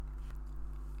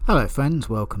Hello friends,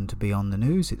 welcome to Beyond the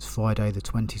News. It's Friday the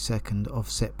 22nd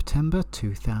of September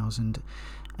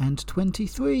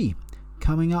 2023.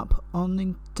 Coming up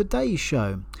on today's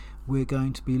show, we're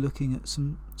going to be looking at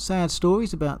some sad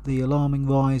stories about the alarming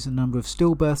rise in number of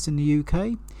stillbirths in the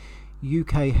UK.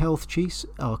 UK health chiefs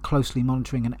are closely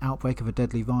monitoring an outbreak of a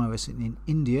deadly virus in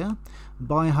India.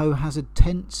 Biohazard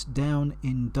tents down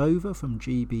in Dover from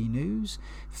GB News.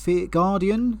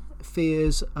 Guardian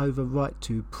fears over right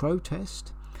to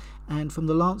protest. And from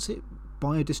the Lancet,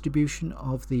 biodistribution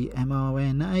of the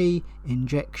mRNA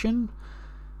injection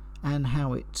and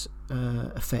how it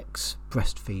affects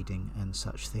breastfeeding and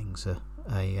such things.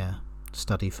 A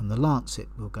study from the Lancet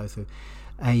we'll go through.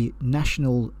 A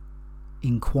national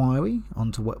inquiry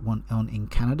onto what went on in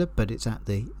Canada, but it's at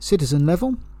the citizen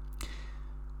level.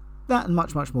 That and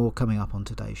much more coming up on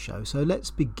today's show. So let's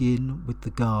begin with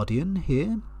the Guardian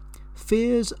here.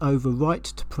 Fears over right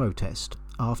to protest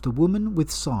after woman with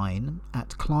sign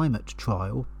at climate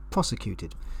trial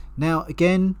prosecuted. Now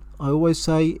again, I always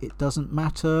say it doesn't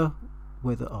matter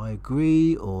whether I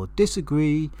agree or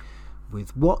disagree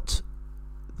with what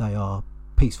they are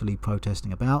peacefully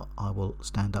protesting about. I will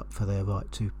stand up for their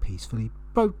right to peacefully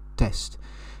protest,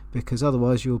 because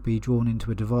otherwise you'll be drawn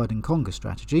into a divide and conquer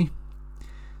strategy.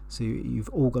 So you've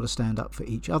all got to stand up for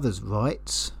each other's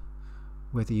rights,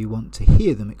 whether you want to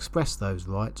hear them express those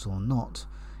rights or not,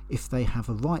 if they have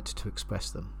a right to express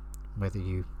them, whether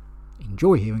you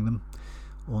enjoy hearing them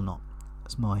or not.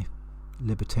 That's my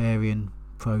libertarian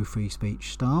pro-free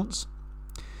speech stance.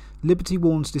 Liberty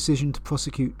warns decision to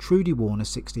prosecute Trudy Warner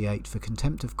 68 for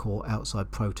contempt of court outside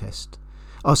protest.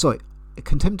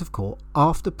 Contempt of court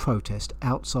after protest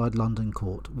outside London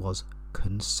court was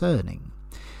concerning.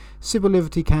 Civil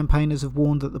liberty campaigners have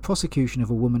warned that the prosecution of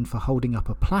a woman for holding up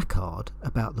a placard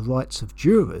about the rights of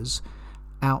jurors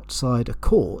outside a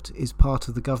court is part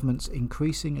of the government's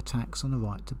increasing attacks on the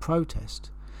right to protest.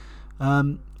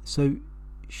 So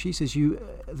she says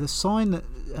the sign that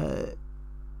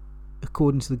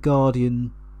according to the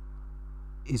Guardian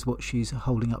is what she's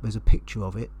holding up as a picture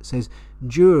of it, says,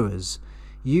 "Jurors,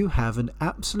 you have an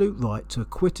absolute right to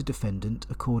acquit a defendant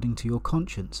according to your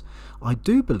conscience." I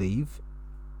do believe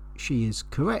she is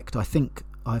correct. I think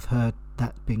I've heard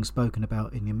that being spoken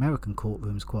about in the American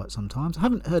courtrooms quite sometimes. I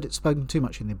haven't heard it spoken too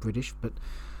much in the British, but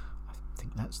I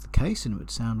think that's the case and it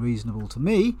would sound reasonable to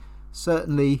me.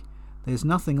 Certainly there's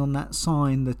nothing on that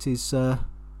sign that is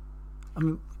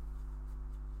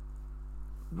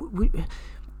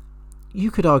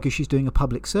you could argue she's doing a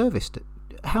public service.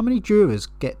 How many jurors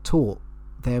get taught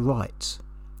their rights?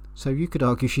 So you could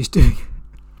argue she's doing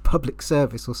public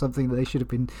service or something that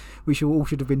we all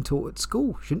should have been taught at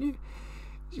school, shouldn't you?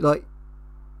 Like,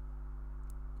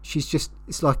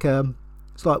 it's like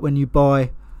when you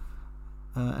buy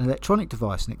an electronic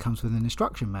device and it comes with an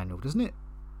instruction manual, doesn't it?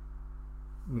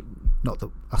 Not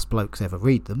that us blokes ever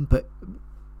read them, but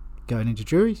going into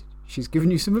jury, she's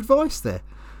giving you some advice there,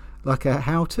 like a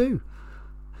how-to.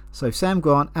 So Sam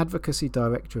Grant, Advocacy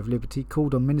Director of Liberty,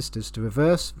 called on ministers to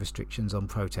reverse restrictions on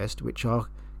protest, which are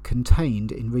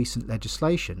contained in recent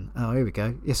legislation. Oh, here we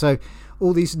go. Yeah, so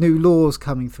all these new laws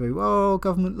coming through. Oh,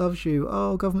 government loves you.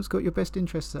 Oh, government's got your best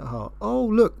interests at heart. Oh,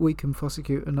 look, we can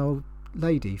prosecute an old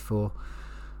lady for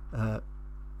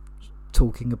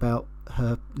talking about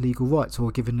her legal rights or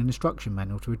giving an instruction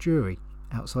manual to a jury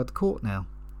outside the court now.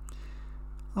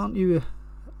 Aren't you a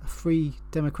free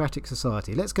democratic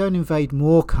society? Let's go and invade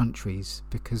more countries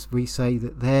because we say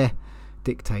that their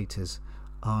dictators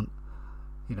aren't,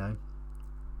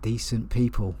 decent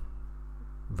people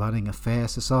running a fair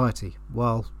society,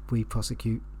 while we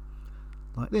prosecute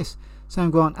like this.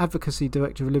 Sam Grant, Advocacy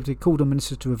Director of Liberty, called on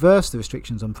ministers to reverse the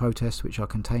restrictions on protests which are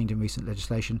contained in recent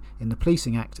legislation in the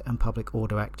Policing Act and Public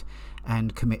Order Act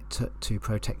and commit to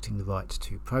protecting the right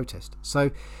to protest. So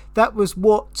that was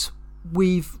what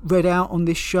we've read out on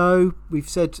this show. We've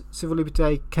said civil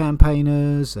liberty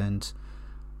campaigners and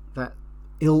that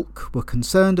ilk were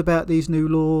concerned about these new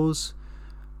laws,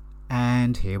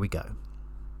 and here we go.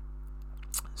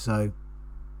 So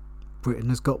Britain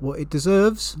has got what it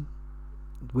deserves.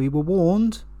 We were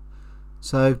warned.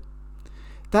 So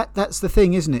that's the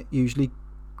thing, isn't it? Usually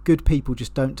good people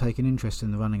just don't take an interest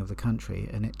in the running of the country,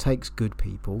 and it takes good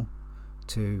people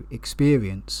to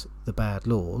experience the bad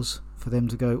laws for them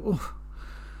to go, oh,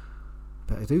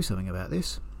 better do something about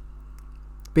this.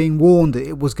 Being warned that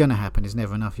it was going to happen is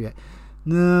never enough yet.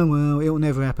 No, well, it'll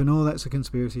never happen. Oh, that's a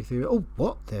conspiracy theory. Oh,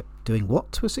 what? They're doing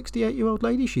what to a 68-year-old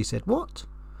lady? She said, what?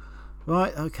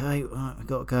 Right, okay, right, we've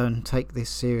got to go and take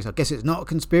this serious. I guess it's not a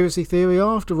conspiracy theory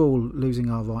after all, losing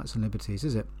our rights and liberties,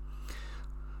 is it?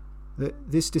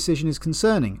 This decision is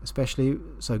concerning, especially...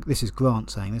 So this is Grant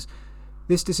saying this.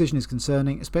 This decision is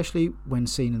concerning, especially when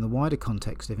seen in the wider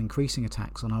context of increasing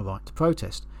attacks on our right to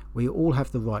protest. We all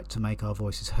have the right to make our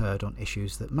voices heard on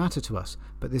issues that matter to us,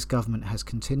 but this government has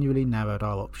continually narrowed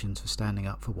our options for standing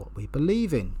up for what we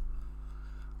believe in.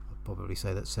 I'd probably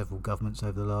say that's several governments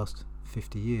over the last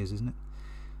 50 years, isn't it?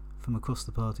 From across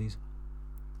the parties.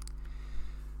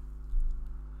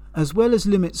 As well as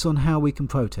limits on how we can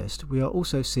protest, we are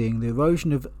also seeing the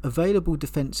erosion of available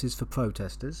defences for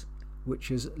protesters, which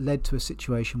has led to a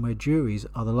situation where juries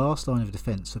are the last line of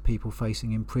defence for people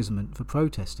facing imprisonment for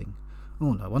protesting.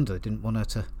 Oh, no wonder they didn't want her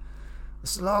to...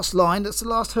 That's the last line, that's the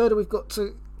last hurdle we've got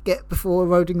to get before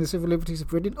eroding the civil liberties of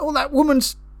Britain. Oh, that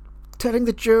woman's telling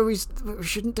the juries that we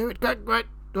shouldn't do it.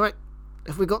 Right.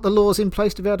 Have we got the laws in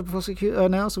place to be able to prosecute her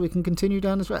now so we can continue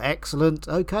down this road? Excellent.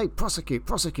 Okay, prosecute.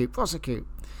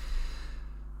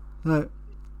 No.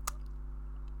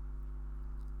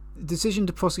 The decision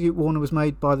to prosecute Warner was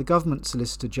made by the Government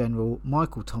Solicitor General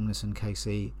Michael Tomlinson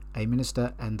KC, a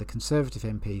minister and the Conservative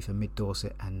MP for Mid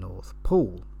Dorset and North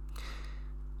Poole.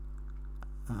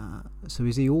 So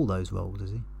is he all those roles,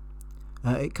 is he?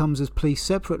 It comes as police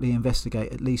separately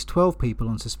investigate at least 12 people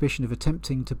on suspicion of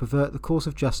attempting to pervert the course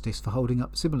of justice for holding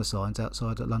up similar signs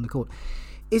outside at London Court.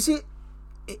 Is it...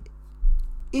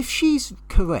 If she's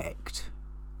correct,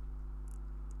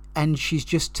 and she's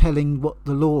just telling what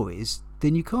the law is,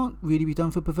 then you can't really be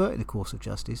done for perverting the course of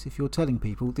justice if you're telling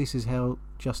people this is how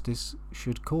justice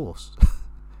should course.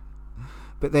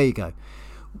 But there you go.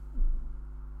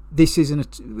 This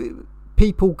isn't...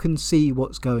 People can see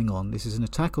what's going on. This is an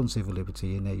attack on civil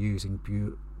liberty, and they're using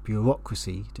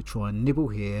bureaucracy to try and nibble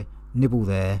here, nibble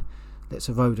there. Let's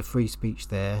erode a free speech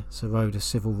there. Let's erode a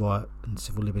civil right and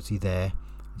civil liberty there,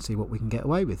 and see what we can get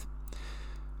away with.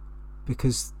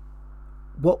 Because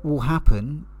what will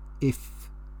happen if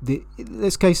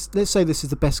let's say this is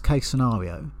the best case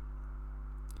scenario,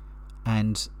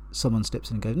 and someone steps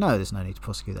in and goes, no, there's no need to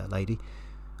prosecute that lady.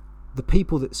 The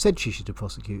people that said she should have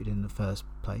prosecuted in the first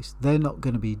place, they're not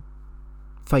going to be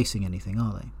facing anything,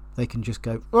 are they? They can just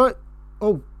go, right,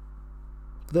 oh,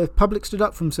 the public stood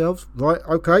up for themselves, right,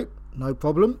 okay, no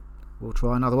problem, we'll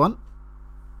try another one.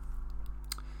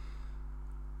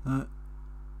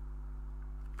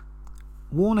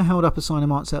 Warner held up a sign of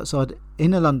marks outside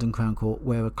in a London Crown Court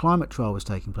where a climate trial was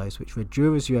taking place, which read,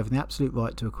 jurors, you have the absolute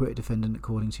right to acquit a defendant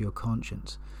according to your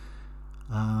conscience.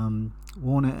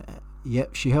 Warner,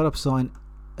 she held up a sign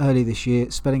early this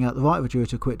year spelling out the right of a juror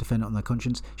to acquit a defendant on their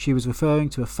conscience. She was referring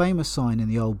to a famous sign in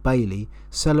the Old Bailey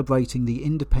celebrating the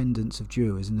independence of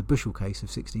jurors in the Bushell case of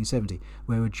 1670,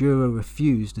 where a juror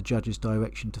refused the judge's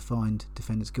direction to find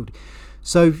defendants guilty.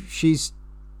 So she's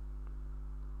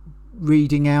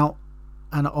reading out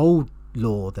an old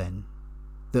law then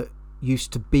that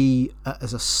used to be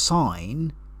as a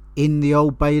sign in the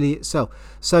Old Bailey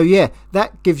itself. So yeah,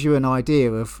 that gives you an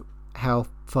idea of how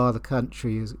far the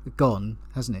country has gone,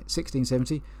 hasn't it?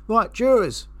 1670, right,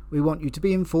 jurors, we want you to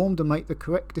be informed and make the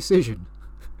correct decision.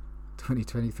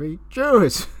 2023,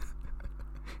 jurors,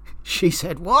 she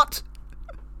said what?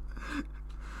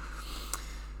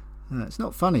 It's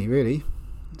not funny, really.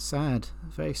 It's sad,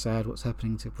 very sad what's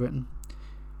happening to Britain.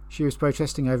 She was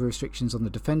protesting over restrictions on the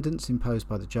defendants imposed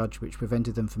by the judge, which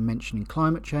prevented them from mentioning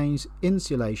climate change,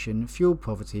 insulation, fuel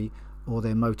poverty, or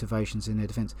their motivations in their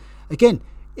defence. Again,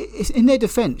 in their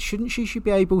defence, shouldn't she should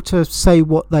be able to say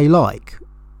what they like?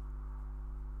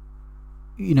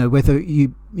 You know, whether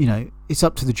it's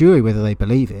up to the jury whether they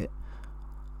believe it.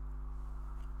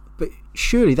 But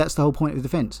surely that's the whole point of the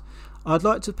defence. I'd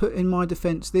like to put in my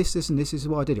defence this, and this is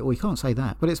why I did it. Well, you can't say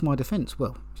that, but it's my defence.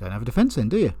 Well, you don't have a defence then,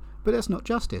 do you? But that's not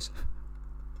justice.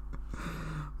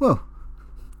 Well,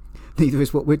 neither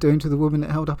is what we're doing to the woman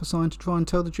that held up a sign to try and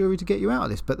tell the jury to get you out of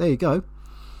this. But there you go.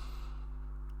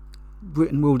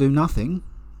 Britain will do nothing.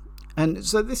 And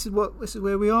so this is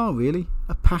where we are, really.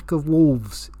 A pack of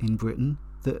wolves in Britain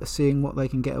that are seeing what they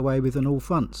can get away with on all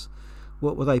fronts.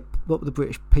 What will the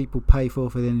British people pay for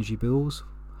the energy bills?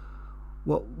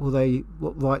 What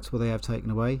rights will they have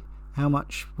taken away? How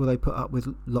much will they put up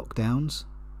with lockdowns?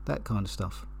 That kind of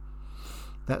stuff.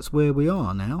 That's where we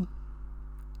are now.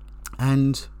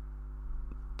 And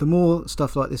the more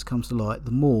stuff like this comes to light,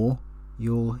 the more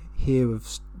you'll hear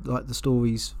of like the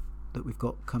stories that we've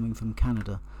got coming from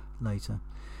Canada later.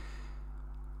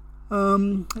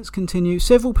 Let's continue.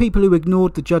 Several people who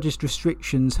ignored the judge's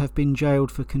restrictions have been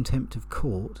jailed for contempt of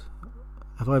court.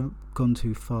 Have I gone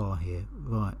too far here?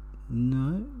 Right.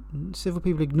 No. Several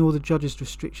people ignore the judge's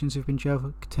restrictions who've been jailed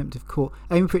for contempt of court.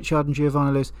 Amy Pritchard and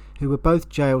Giovanna Lewis, who were both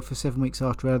jailed for 7 weeks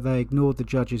after they ignored the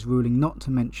judge's ruling not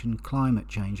to mention climate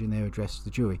change in their address to the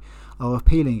jury, are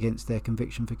appealing against their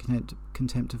conviction for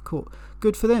contempt of court.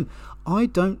 Good for them. I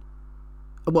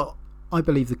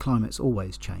believe the climate's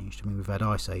always changed. I mean, we've had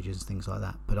ice ages and things like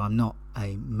that, but I'm not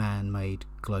a man-made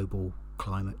global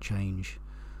climate change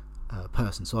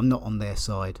person, so I'm not on their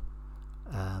side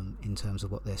in terms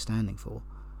of what they're standing for.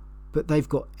 But they've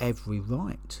got every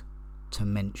right to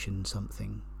mention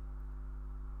something,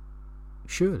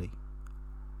 surely,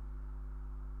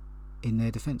 in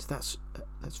their defence. That's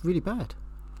really bad.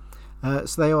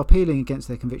 So they are appealing against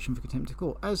their conviction for contempt of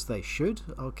court, as they should.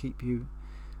 I'll keep you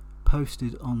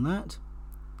posted on that.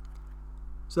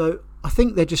 So I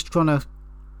think they're just trying to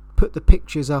put the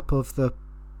pictures up of the,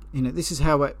 this is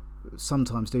how it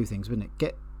sometimes do things, wouldn't it?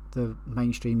 Get the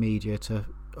mainstream media to,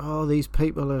 these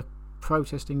people are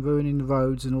protesting, ruining the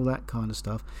roads and all that kind of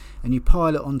stuff, and you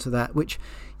pile it onto that, which,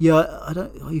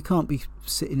 you can't be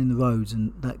sitting in the roads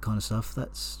and that kind of stuff.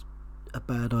 That's a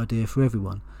bad idea for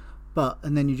everyone.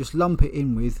 And then you just lump it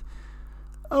in with,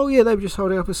 they were just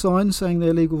holding up a sign saying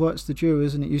their legal rights to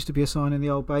jurors, and it used to be a sign in the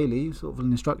Old Bailey, sort of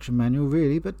an instruction manual,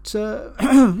 really. But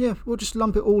we'll just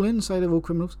lump it all in and say they're all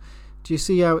criminals. Do you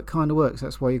see how it kind of works?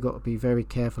 That's why you've got to be very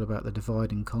careful about the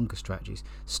divide and conquer strategies.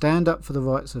 Stand up for the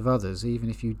rights of others, even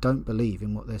if you don't believe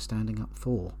in what they're standing up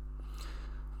for.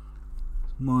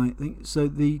 So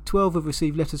the 12 have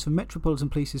received letters from Metropolitan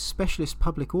Police's Specialist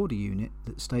Public Order Unit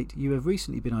that state you have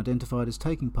recently been identified as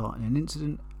taking part in an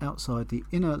incident outside the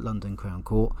Inner London Crown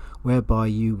Court, whereby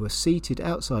you were seated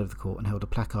outside of the court and held a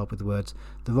placard with the words,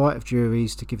 "The right of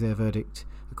juries to give their verdict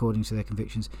according to their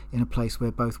convictions," in a place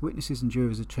where both witnesses and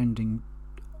jurors attending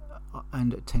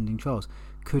trials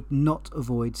could not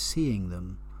avoid seeing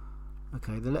them.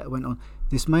 Okay, the letter went on.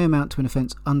 This may amount to an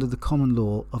offence under the common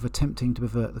law of attempting to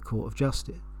pervert the court of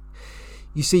justice.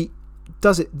 You see,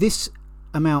 does it? This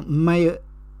may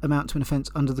amount to an offence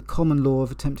under the common law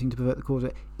of attempting to pervert the court of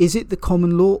justice. Is it the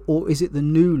common law, or is it the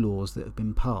new laws that have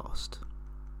been passed?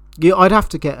 Yeah, I'd have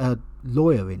to get a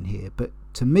lawyer in here, but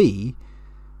to me,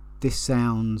 this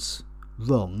sounds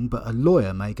wrong. But a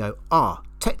lawyer may go,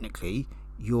 technically,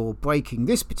 you're breaking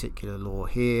this particular law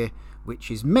here,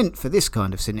 which is meant for this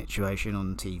kind of situation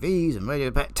on TVs and radio,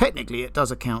 but technically it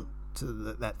does account to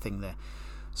that thing there.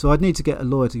 So I'd need to get a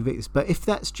lawyer to convict this. But if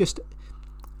that's just,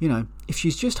 if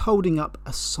she's just holding up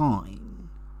a sign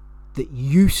that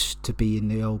used to be in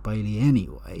the Old Bailey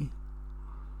anyway,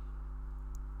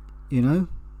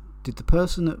 did the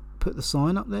person that put the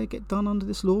sign up there get done under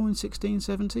this law in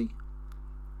 1670?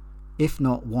 If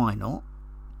not, why not?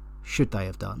 Should they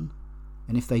have done?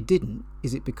 And if they didn't,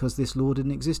 is it because this law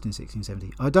didn't exist in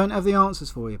 1670? I don't have the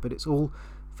answers for you, but it's all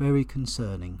very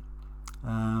concerning.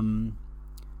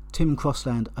 Tim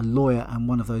Crossland, a lawyer and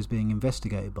one of those being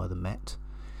investigated by the Met.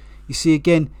 You see,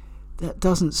 again, that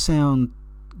doesn't sound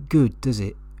good, does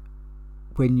it?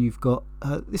 When you've got,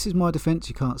 this is my defence,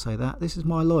 you can't say that. This is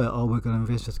my lawyer, we're going to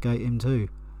investigate him too.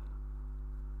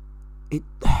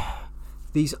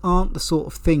 These aren't the sort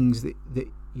of things that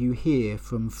you hear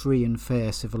from free and fair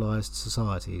civilised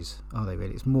societies, are they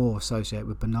really? It's more associated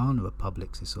with banana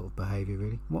republics, this sort of behaviour,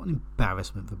 really. What an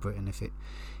embarrassment for Britain if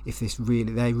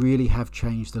they really have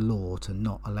changed the law to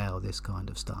not allow this kind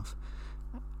of stuff.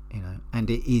 And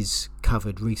it is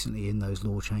covered recently in those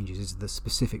law changes is the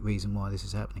specific reason why this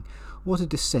is happening. What a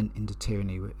descent into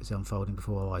tyranny is unfolding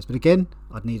before our eyes. But again,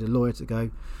 I'd need a lawyer to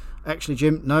go, actually,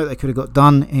 Jim, no, they could have got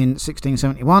done in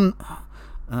 1671,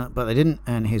 but they didn't,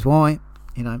 and here's why.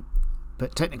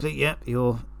 But technically,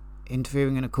 you're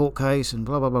interfering in a court case and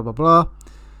blah, blah, blah, blah, blah.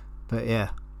 But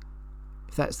if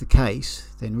that's the case,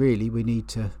 then really we need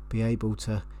to be able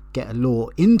to get a law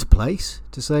into place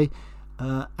to say,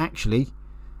 actually,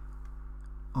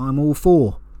 I'm all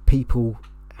for people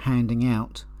handing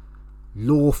out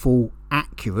lawful,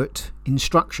 accurate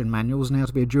instruction manuals now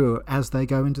to be a juror as they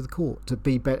go into the court to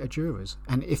be better jurors.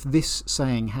 And if this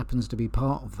saying happens to be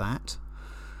part of that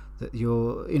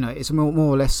you're, it's more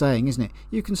or less saying, isn't it?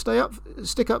 You can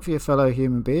stick up for your fellow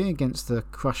human being against the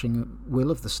crushing will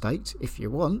of the state if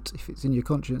you want, if it's in your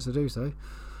conscience to do so.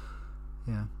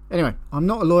 Yeah. Anyway, I'm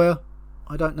not a lawyer.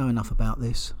 I don't know enough about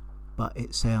this, but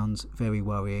it sounds very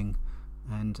worrying,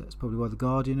 and that's probably why The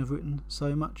Guardian have written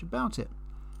so much about it.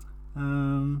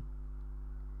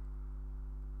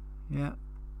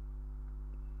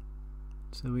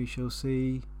 So we shall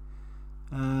see.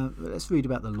 Let's read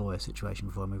about the lawyer situation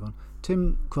before I move on.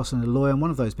 Tim Crossland, a lawyer and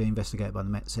one of those being investigated by the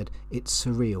Met, said, "It's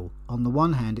surreal. On the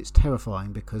one hand, it's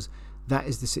terrifying because that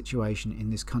is the situation in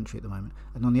this country at the moment.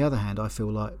 And on the other hand, I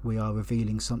feel like we are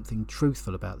revealing something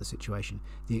truthful about the situation,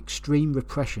 the extreme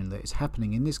repression that is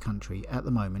happening in this country at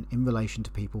the moment in relation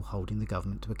to people holding the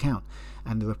government to account,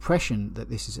 and the repression that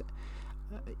this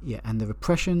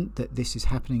is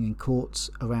happening in courts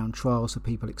around trials of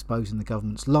people exposing the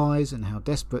government's lies, and how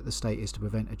desperate the state is to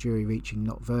prevent a jury reaching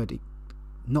not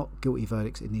guilty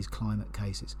verdicts in these climate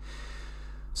cases.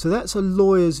 So that's a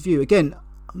lawyer's view. Again,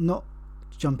 I'm not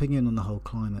jumping in on the whole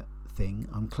climate thing.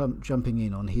 I'm jumping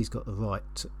in on he's got the right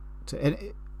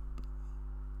to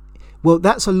well,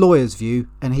 that's a lawyer's view,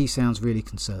 and he sounds really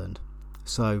concerned.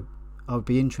 So I would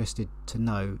be interested to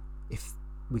know if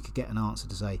we could get an answer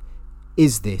to say,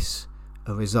 is this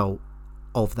a result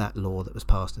of that law that was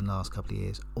passed in the last couple of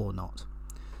years or not?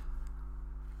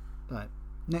 Right,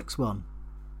 next one.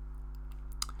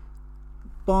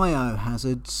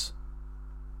 Biohazards.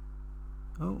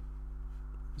 Oh,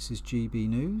 this is GB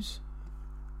News.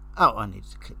 Oh, I need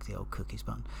to click the old cookies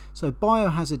button. So,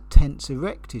 biohazard tents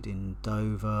erected in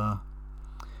Dover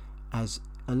as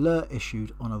alert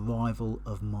issued on arrival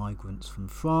of migrants from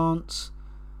France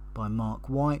by Mark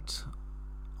White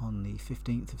on the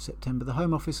 15th of September. The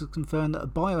Home Office has confirmed that a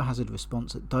biohazard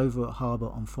response at Dover Harbour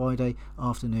on Friday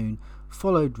afternoon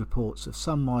followed reports of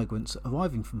some migrants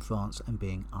arriving from France and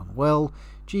being unwell.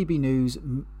 GB News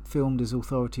filmed as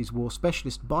authorities wore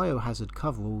specialist biohazard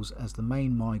coveralls at the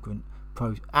main migrant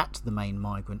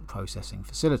processing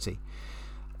facility.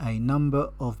 A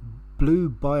number of blue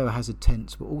biohazard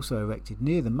tents were also erected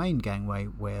near the main gangway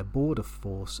where Border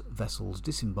Force vessels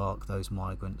disembark those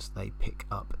migrants they pick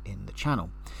up in the channel.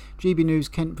 GB News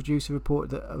Kent producer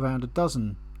reported that around a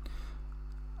dozen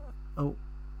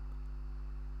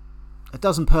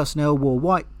personnel wore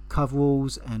white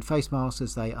coveralls and face masks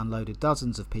as they unloaded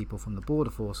dozens of people from the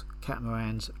Border Force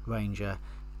catamarans, Ranger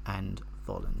and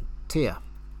Volunteer.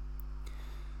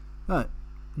 Right,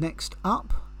 next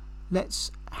up,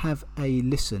 let's have a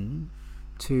listen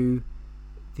to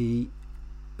it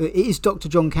is Dr.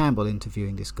 John Campbell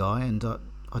interviewing this guy, and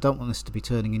I don't want this to be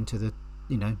turning into the,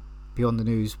 Beyond the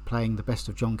News playing the best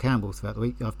of John Campbell throughout the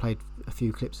week. I've played a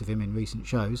few clips of him in recent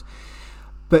shows,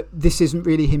 but this isn't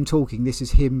really him talking. This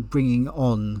is him bringing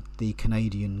on the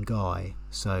Canadian guy.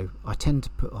 So I tend to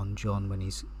put on John when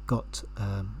he's got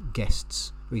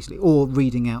guests recently, or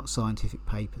reading out scientific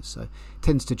papers. So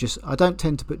I don't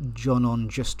tend to put John on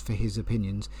just for his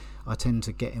opinions. I tend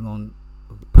to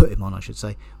put him on, I should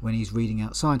say, when he's reading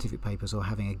out scientific papers or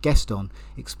having a guest on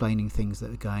explaining things that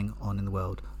are going on in the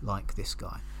world, like this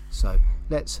guy. So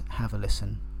let's have a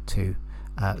listen to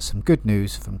some good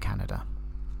news from Canada.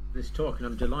 This talk, and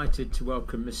I'm delighted to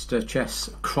welcome Mr. Chess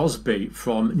Crosby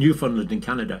from Newfoundland in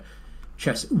Canada.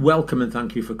 Chess, welcome and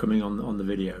thank you for coming on the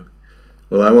video.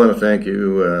 Well, I want to thank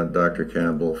you, Dr.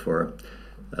 Campbell, for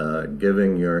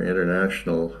giving your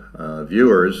international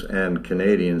viewers, and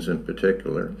Canadians in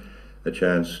particular, a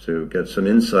chance to get some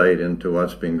insight into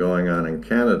what's been going on in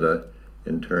Canada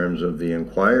in terms of the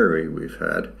inquiry we've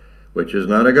had, which is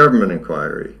not a government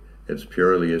inquiry. It's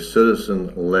purely a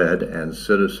citizen-led and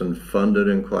citizen-funded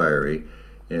inquiry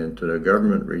into the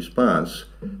government response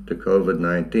to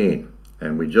COVID-19.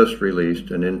 And we just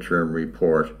released an interim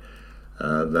report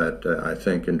that I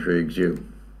think intrigues you.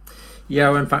 Yeah,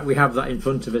 well, in fact, we have that in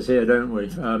front of us here, don't we?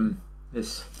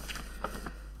 This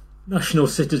National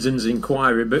Citizens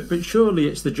Inquiry, but surely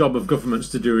it's the job of governments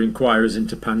to do inquiries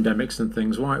into pandemics and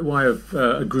things. Why have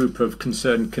a group of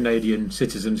concerned Canadian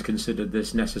citizens considered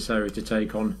this necessary to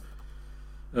take on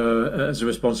as a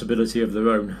responsibility of their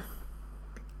own?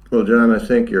 Well, John, I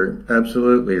think you're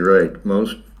absolutely right.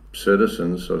 Most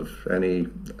citizens of any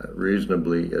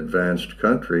reasonably advanced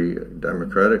country,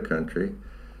 democratic country,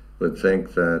 would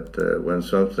think that when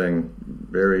something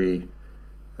very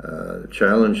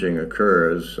challenging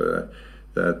occurs,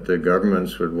 that the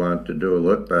governments would want to do a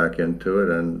look back into it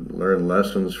and learn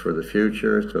lessons for the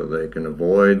future so they can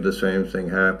avoid the same thing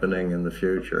happening in the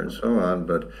future and so on.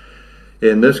 But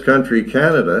in this country,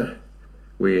 Canada,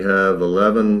 we have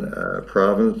 10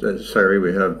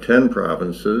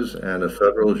 provinces and a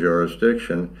federal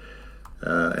jurisdiction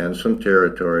and some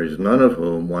territories, none of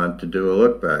whom want to do a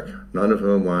look back, none of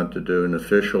whom want to do an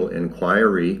official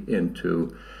inquiry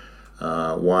into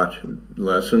what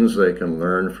lessons they can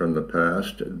learn from the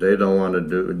past. They don't want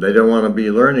to be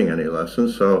learning any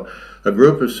lessons. So a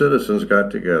group of citizens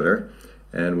got together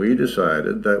and we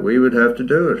decided that we would have to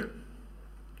do it.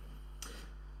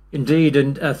 Indeed,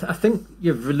 and I think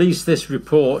you've released this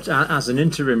report as an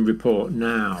interim report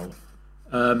now.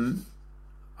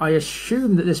 I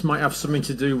assume that this might have something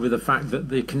to do with the fact that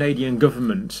the Canadian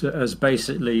government has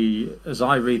basically, as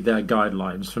I read their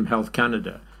guidelines from Health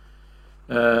Canada,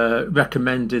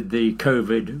 recommended the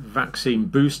COVID vaccine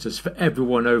boosters for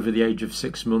everyone over the age of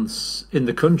 6 months in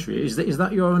the country. Is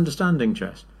that your understanding,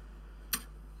 Chess?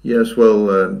 Yes,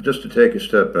 well, just to take a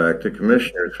step back, the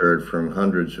commissioners heard from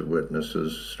hundreds of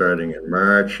witnesses starting in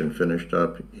March and finished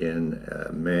up in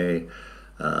May.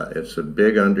 It's a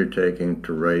big undertaking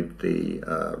to write the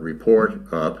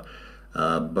report up,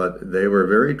 but they were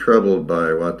very troubled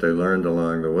by what they learned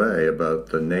along the way about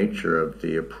the nature of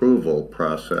the approval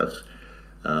process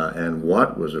and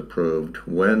what was approved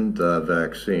when the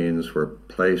vaccines were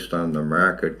placed on the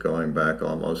market going back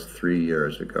almost 3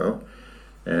 years ago,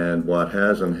 and what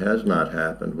has and has not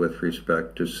happened with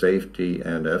respect to safety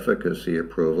and efficacy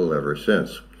approval ever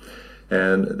since.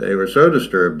 And they were so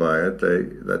disturbed by it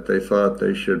that they thought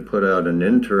they should put out an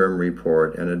interim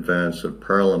report in advance of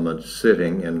Parliament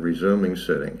sitting and resuming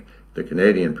sitting, the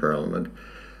Canadian Parliament,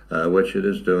 which it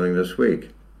is doing this week.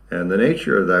 And the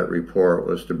nature of that report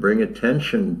was to bring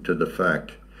attention to the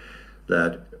fact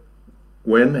that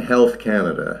when Health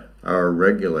Canada, our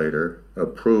regulator,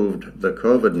 approved the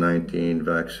COVID-19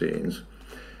 vaccines,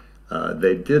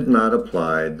 they did not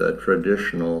apply the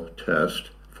traditional test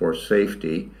for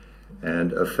safety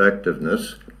and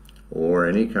effectiveness or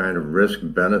any kind of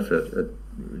risk-benefit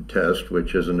test,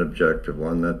 which is an objective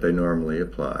one that they normally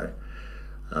apply.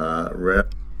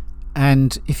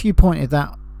 And if you pointed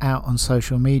that out on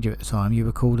social media at the time, you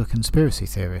were called a conspiracy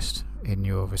theorist in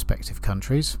your respective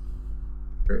countries.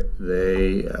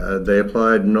 They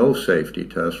applied no safety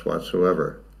test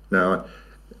whatsoever. Now,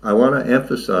 I want to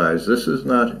emphasize this is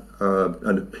not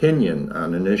an opinion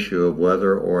on an issue of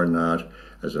whether or not,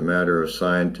 as a matter of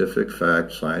scientific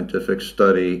fact, scientific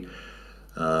study,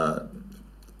 the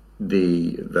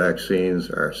vaccines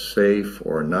are safe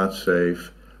or not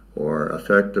safe, or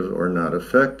effective or not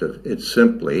effective. It's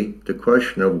simply the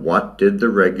question of what did the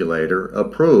regulator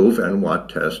approve and what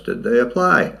test did they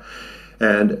apply.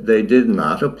 And they did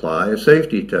not apply a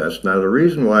safety test. Now, the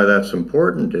reason why that's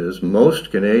important is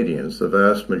most Canadians, the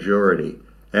vast majority,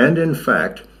 and in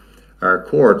fact, our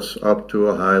courts up to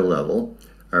a high level,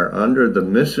 are under the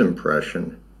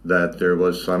misimpression that there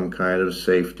was some kind of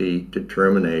safety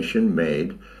determination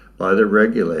made by the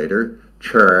regulator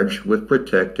charged with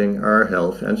protecting our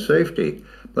health and safety.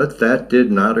 But that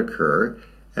did not occur,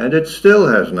 and it still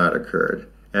has not occurred.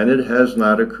 And it has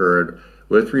not occurred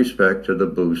with respect to the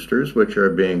boosters, which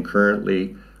are being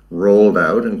currently rolled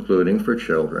out, including for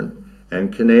children.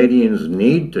 And Canadians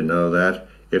need to know that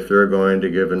if they're going to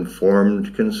give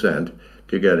informed consent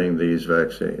to getting these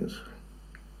vaccines.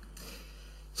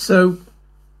 So,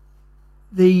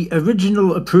 the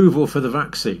original approval for the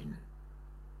vaccine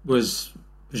was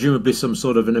presumably some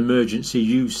sort of an emergency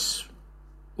use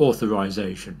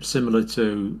authorization, similar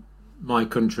to my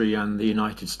country and the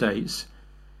United States.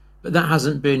 But that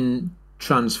hasn't been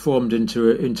transformed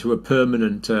into a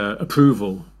permanent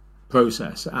approval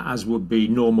process, as would be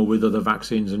normal with other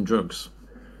vaccines and drugs.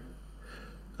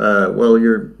 Well,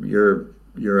 you're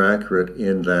accurate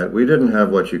in that we didn't have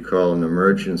what you call an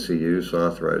emergency use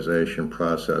authorization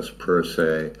process per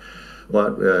se.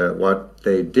 What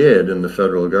they did in the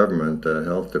federal government, the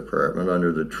health department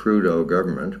under the Trudeau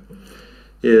government,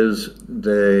 is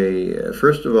they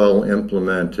first of all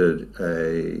implemented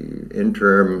a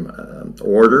interim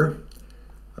order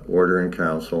in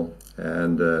council,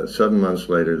 and 7 months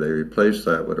later they replaced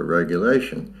that with a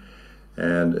regulation.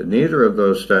 And neither of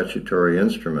those statutory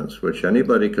instruments, which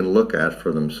anybody can look at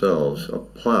for themselves,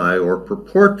 apply or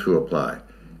purport to apply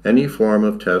any form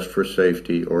of test for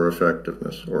safety or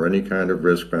effectiveness or any kind of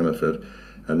risk-benefit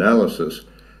analysis.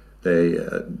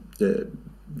 The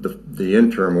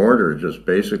interim order just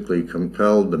basically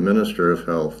compelled the Minister of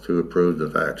Health to approve the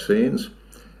vaccines,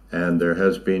 and there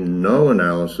has been no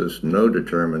analysis, no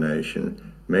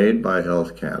determination made by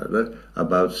Health Canada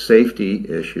about safety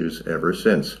issues ever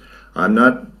since. I'm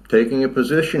not taking a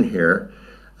position here,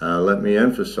 let me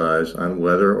emphasize, on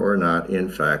whether or not, in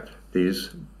fact,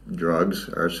 these drugs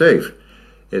are safe.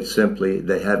 It's simply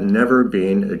they have never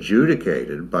been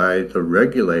adjudicated by the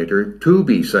regulator to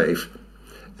be safe.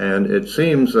 And it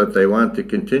seems that they want to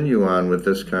continue on with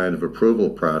this kind of approval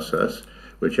process,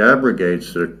 which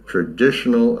abrogates the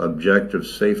traditional objective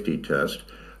safety test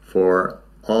for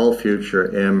all future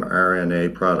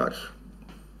mRNA products.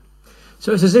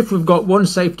 So it's as if we've got one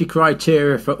safety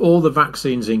criteria for all the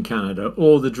vaccines in Canada,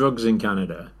 all the drugs in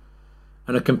Canada,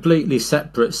 and a completely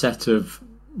separate set of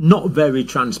not very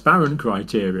transparent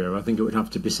criteria, I think it would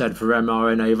have to be said, for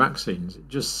mRNA vaccines. It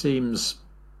just seems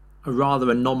a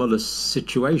rather anomalous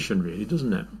situation, really,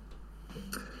 doesn't it?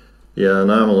 Yeah,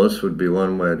 anomalous would be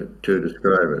one way to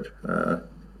describe it.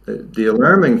 The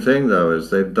alarming thing, though, is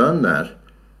they've done that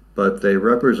but they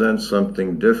represent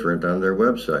something different on their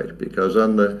website, because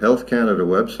on the Health Canada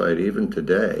website, even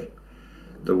today,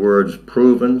 the words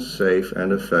proven, safe,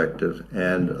 and effective,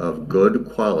 and of good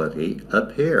quality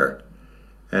appear.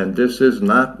 And this is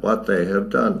not what they have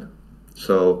done.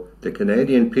 So the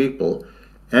Canadian people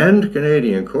and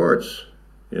Canadian courts,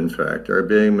 in fact, are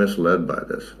being misled by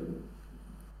this.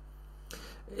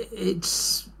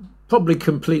 It's probably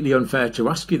completely unfair to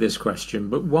ask you this question,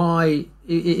 but why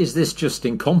is this just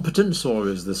incompetence, or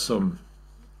is this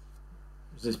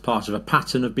part of a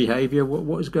pattern of behaviour?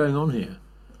 What is going on here?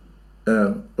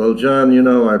 Well, John, you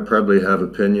know I probably have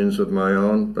opinions of my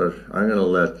own, but I'm going to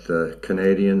let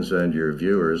Canadians and your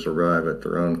viewers arrive at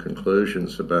their own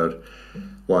conclusions about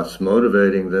what's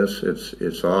motivating this.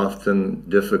 It's often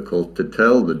difficult to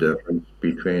tell the difference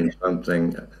between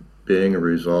something being a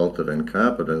result of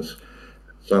incompetence,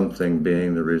 something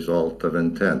being the result of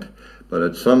intent. But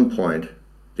at some point,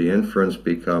 the inference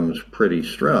becomes pretty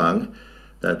strong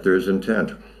that there's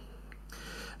intent.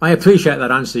 I appreciate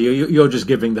that answer. You're just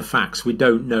giving the facts. We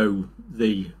don't know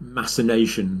the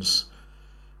machinations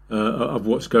of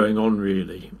what's going on,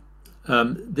 really.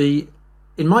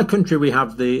 In my country, we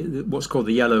have what's called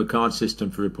the yellow card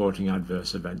system for reporting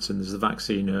adverse events, and there's the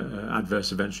vaccine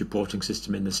adverse events reporting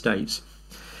system in the States.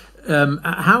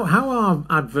 How are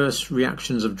adverse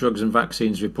reactions of drugs and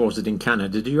vaccines reported in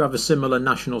Canada? Do you have a similar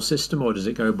national system, or does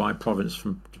it go by province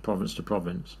from province to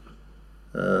province?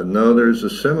 No, there's a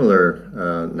similar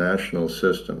national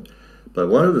system. But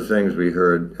one of the things we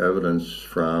heard evidence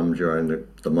from during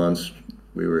the months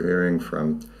we were hearing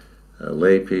from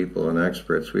lay people and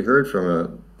experts, we heard from a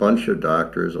bunch of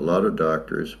doctors, a lot of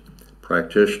doctors,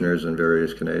 practitioners in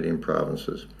various Canadian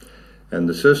provinces. And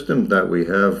the system that we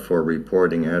have for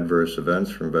reporting adverse events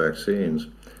from vaccines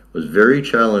was very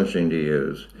challenging to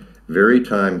use, very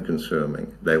time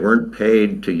consuming. They weren't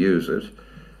paid to use it.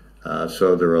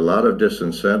 So there were a lot of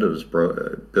disincentives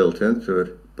built into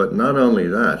it. But not only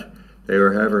that, they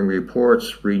were having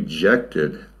reports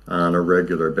rejected on a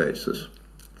regular basis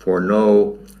for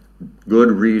no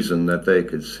good reason that they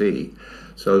could see.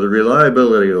 So the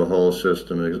reliability of the whole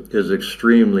system is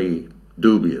extremely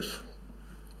dubious.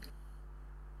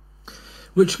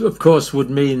 Which, of course, would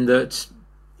mean that,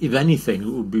 if anything, it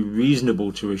would be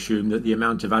reasonable to assume that the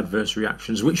amount of adverse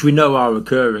reactions, which we know are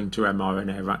occurring to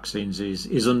mRNA vaccines, is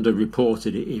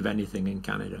underreported, if anything, in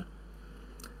Canada.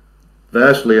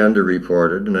 Vastly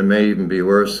underreported, and it may even be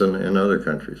worse than in other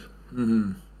countries.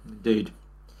 Mm-hmm. Indeed.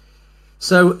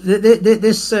 So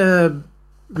this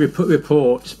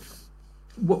report,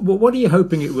 what are you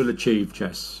hoping it will achieve,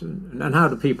 Chess? And how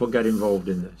do people get involved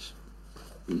in this?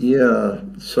 Yeah,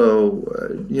 so,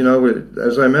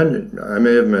 as I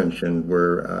may have mentioned,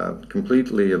 we're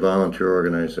completely a volunteer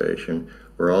organization.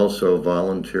 We're also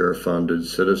volunteer-funded,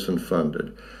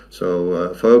 citizen-funded.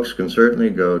 So folks can certainly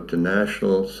go to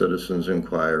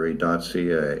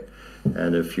nationalcitizensinquiry.ca,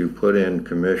 and if you put in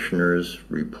Commissioner's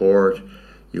Report,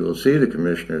 you will see the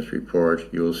Commissioner's Report.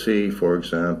 You will see, for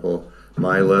example,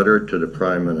 my letter to the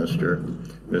Prime Minister,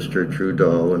 Mr.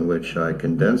 Trudeau, in which I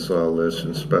condense all this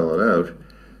and spell it out,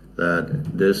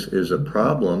 that this is a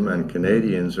problem and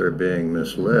Canadians are being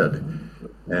misled,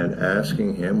 and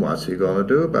asking him what's he going to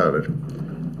do about it.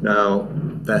 Now,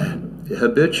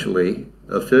 habitually,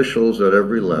 officials at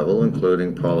every level,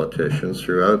 including politicians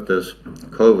throughout this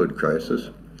COVID crisis,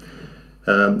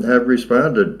 have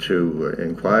responded to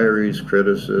inquiries,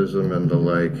 criticism, and the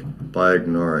like by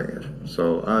ignoring it.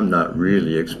 So I'm not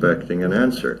really expecting an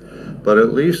answer. But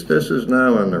at least this is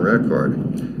now on the record.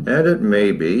 And it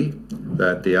may be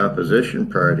that the opposition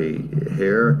party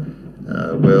here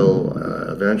will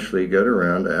eventually get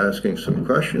around to asking some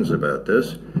questions about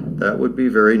this. That would be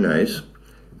very nice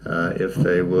if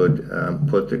they would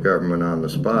put the government on the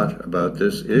spot about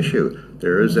this issue.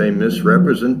 There is a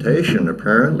misrepresentation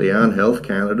apparently on Health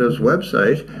Canada's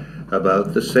website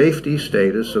about the safety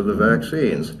status of the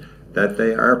vaccines, that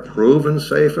they are proven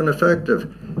safe and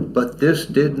effective. But this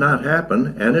did not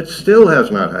happen, and it still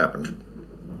has not happened.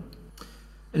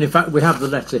 And in fact, we have the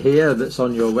letter here that's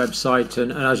on your website,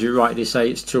 and as you rightly say,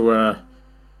 it's to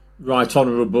Right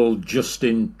Honourable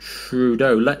Justin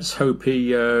Trudeau. Let's hope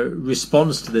he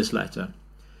responds to this letter.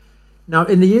 Now,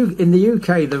 in the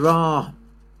UK, there are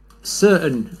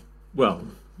certain,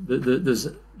 there's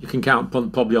you can count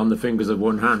probably on the fingers of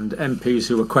one hand, MPs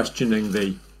who are questioning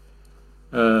the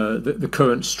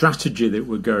current strategy that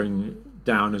we're going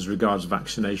down as regards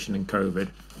vaccination and COVID.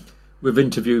 We've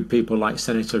interviewed people like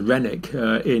Senator Rennick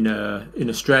in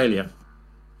Australia,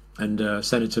 and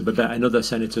Senator Babet and other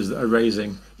senators that are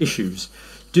raising issues.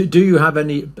 Do you have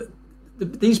any?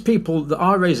 These people that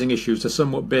are raising issues are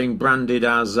somewhat being branded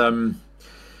as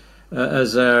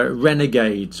as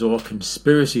renegades or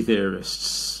conspiracy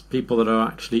theorists, people that are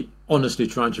actually honestly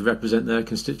trying to represent their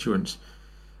constituents.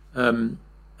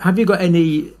 Have you got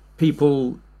any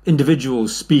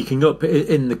individuals speaking up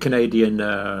in the Canadian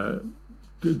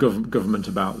government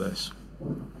about this?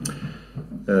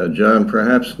 John,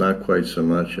 perhaps not quite so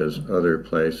much as other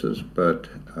places, but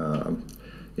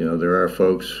there are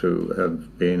folks who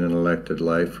have been in elected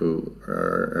life who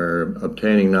are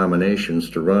obtaining nominations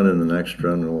to run in the next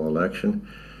general election.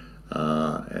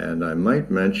 And I might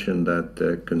mention that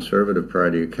the Conservative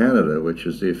Party of Canada, which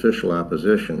is the official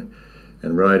opposition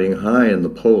and riding high in the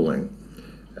polling,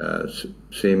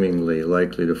 seemingly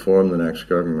likely to form the next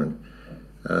government,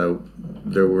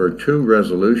 there were 2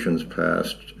 resolutions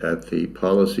passed at the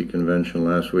policy convention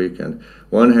last weekend.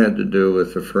 One had to do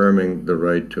with affirming the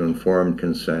right to informed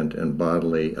consent and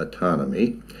bodily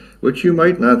autonomy, which you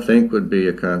might not think would be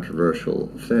a controversial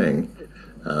thing,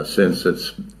 since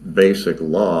it's basic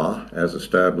law as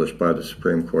established by the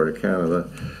Supreme Court of Canada.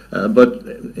 But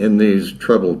in these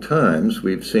troubled times,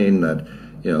 we've seen that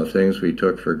things we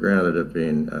took for granted have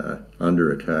been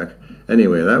under attack.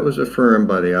 Anyway, that was affirmed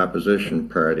by the opposition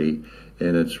party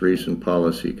in its recent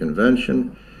policy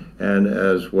convention, and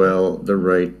as well the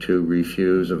right to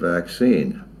refuse a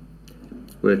vaccine,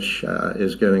 which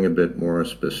is getting a bit more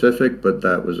specific, but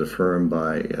that was affirmed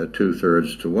by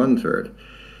 2/3 to 1/3.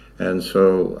 And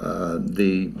so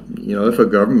if a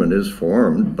government is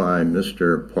formed by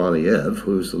Mr. Poilievre,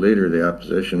 who's the leader of the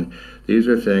opposition, these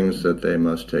are things that they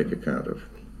must take account of.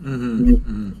 Mm-hmm.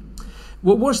 Mm-hmm.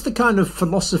 Well, what's the kind of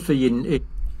philosophy in it?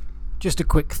 Just a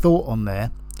quick thought on there.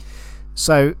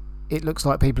 So it looks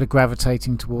like people are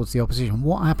gravitating towards the opposition.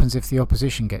 What happens if the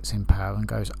opposition gets in power and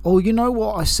goes, oh, you know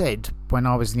what I said when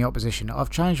I was in the opposition?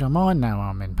 I've changed my mind now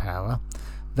I'm in power.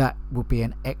 That would be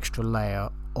an extra layer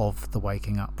of the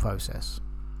waking up process.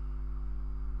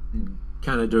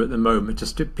 Canada at the moment,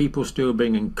 are people still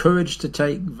being encouraged to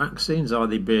take vaccines? Are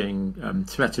they being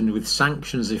threatened with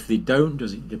sanctions if they don't?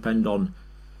 Does it depend on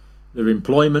their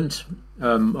employment?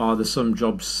 Are there some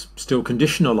jobs still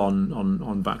conditional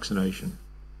on vaccination?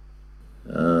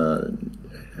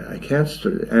 I can't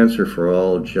answer for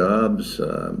all jobs.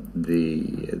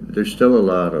 There's still a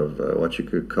lot of what you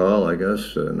could call, I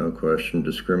guess, no question,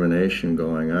 discrimination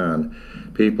going on.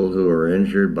 People who are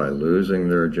injured by losing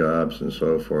their jobs and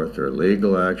so forth. There are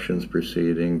legal actions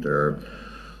proceeding. There are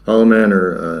all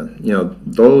manner,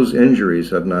 those injuries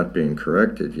have not been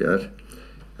corrected yet.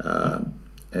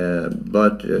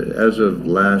 But as of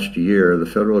last year, the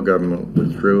federal government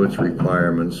withdrew its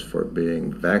requirements for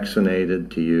being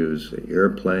vaccinated to use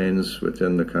airplanes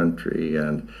within the country,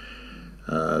 and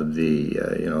the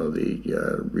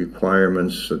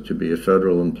requirements to be a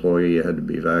federal employee had to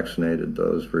be vaccinated.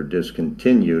 Those were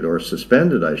discontinued or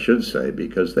suspended, I should say,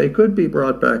 because they could be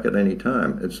brought back at any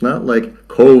time. It's not like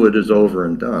COVID is over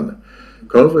and done.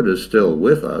 COVID is still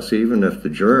with us, even if the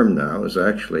germ now is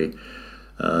actually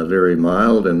very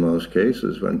mild in most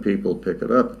cases when people pick it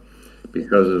up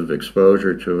because of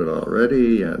exposure to it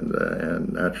already and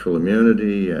natural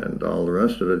immunity and all the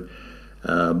rest of it.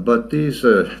 But these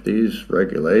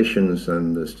regulations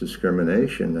and this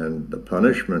discrimination and the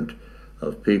punishment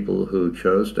of people who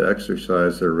chose to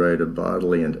exercise their right of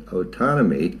bodily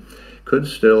autonomy could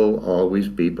still always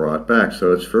be brought back.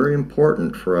 So it's very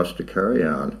important for us to carry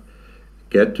on,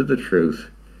 get to the truth,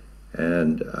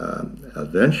 and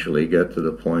eventually get to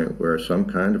the point where some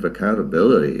kind of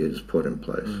accountability is put in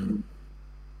place. Mm-hmm.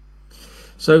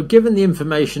 So given the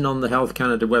information on the Health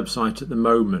Canada website at the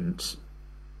moment,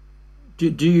 do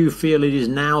you feel it is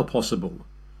now possible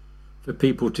for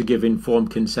people to give informed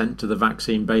consent to the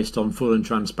vaccine based on full and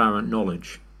transparent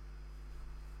knowledge?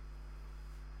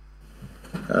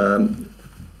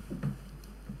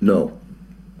 No.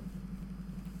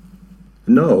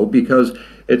 No, because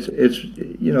it's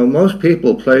most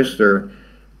people place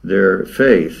their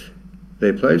faith.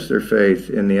 They place their faith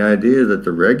in the idea that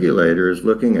the regulator is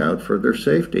looking out for their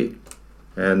safety,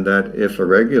 and that if a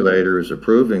regulator is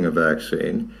approving a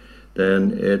vaccine,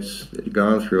 then it's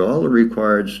gone through all the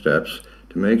required steps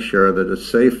to make sure that it's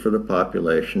safe for the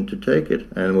population to take it.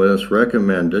 And when it's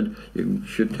recommended, you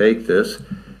should take this,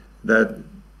 that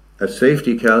a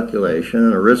safety calculation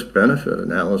and a risk-benefit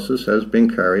analysis has been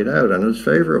carried out and is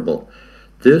favorable.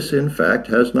 This, in fact,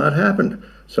 has not happened.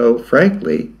 So,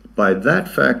 frankly, by that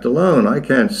fact alone, I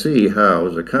can't see how,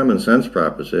 as a common sense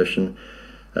proposition,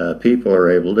 people are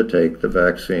able to take the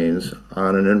vaccines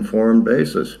on an informed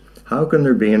basis. How can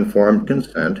there be informed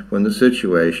consent when the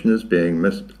situation is being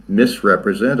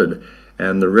misrepresented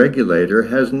and the regulator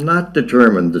has not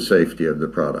determined the safety of the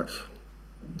products?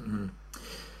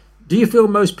 Do you feel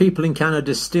most people in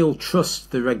Canada still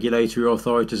trust the regulatory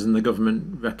authorities and the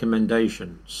government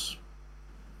recommendations?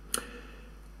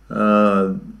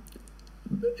 The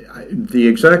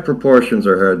exact proportions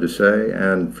are hard to say,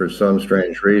 and for some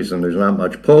strange reason, there's not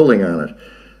much polling on it.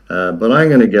 But I'm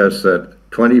going to guess that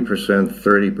 20%,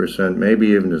 30%, maybe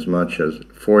even as much as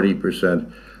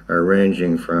 40% are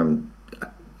ranging from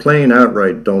plain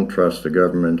outright don't trust the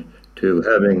government to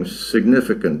having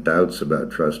significant doubts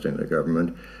about trusting the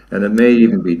government, and it may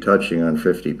even be touching on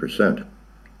 50%.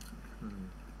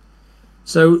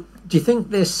 So, do you think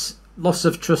this loss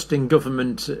of trust in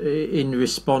government in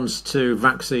response to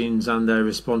vaccines and their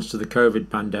response to the COVID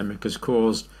pandemic has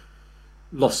caused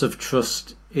loss of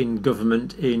trust in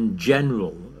government in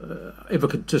general? If I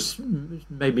could just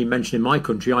maybe mention in my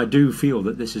country, I do feel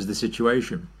that this is the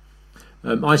situation.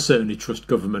 I certainly trust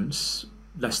governments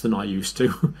less than I used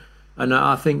to, and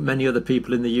I think many other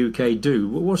people in the UK do.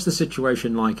 What's the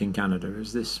situation like in Canada?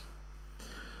 Is this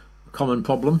a common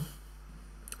problem?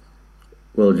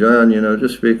 Well, John,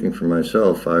 just speaking for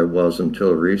myself, I was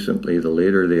until recently the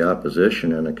leader of the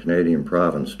opposition in a Canadian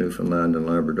province, Newfoundland and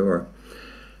Labrador.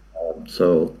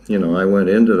 So, I went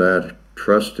into that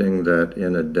trusting that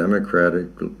in a democratic,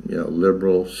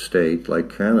 liberal state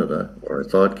like Canada, or I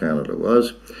thought Canada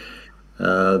was,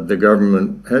 the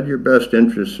government had your best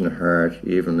interests in heart,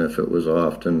 even if it was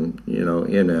often,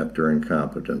 inept or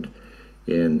incompetent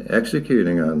in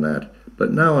executing on that.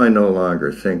 But now I no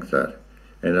longer think that.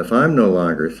 And if I'm no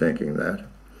longer thinking that,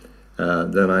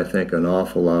 then I think an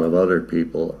awful lot of other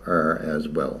people are as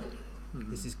well.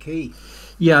 This is key.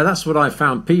 Yeah, that's what I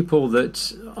found. People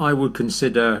that I would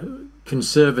consider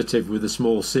conservative with a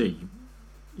small c,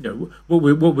 what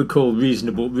we call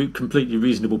reasonable, completely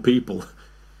reasonable people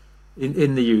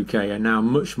in the UK are now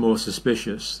much more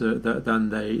suspicious than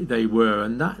they were,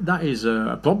 and that is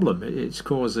a problem. It's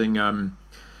causing a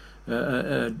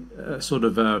sort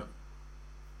of a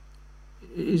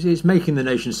it's making the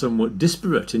nation somewhat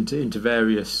disparate into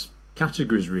various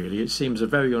categories, really. It seems a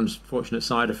very unfortunate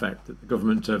side effect that the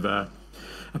government have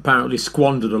apparently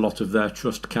squandered a lot of their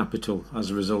trust capital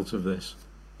as a result of this.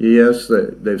 Yes,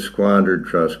 they've squandered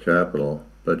trust capital,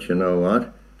 but you know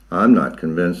what? I'm not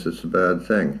convinced it's a bad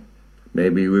thing.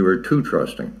 Maybe we were too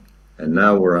trusting, and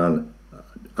now we're on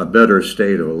a better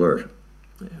state of alert.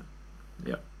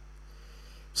 Yeah.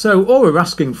 So all we're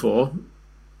asking for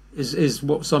is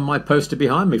what's on my poster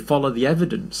behind me: follow the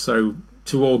evidence. So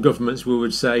to all governments we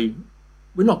would say,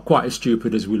 we're not quite as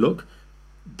stupid as we look.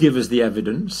 Give us the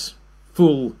evidence,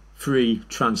 full, free,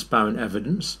 transparent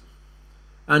evidence,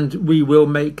 and we will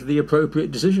make the appropriate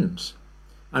decisions.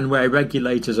 And where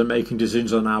regulators are making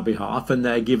decisions on our behalf and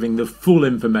they're giving the full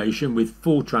information with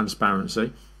full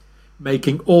transparency,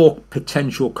 making all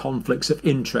potential conflicts of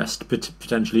interest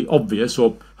potentially obvious,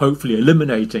 or hopefully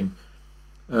eliminating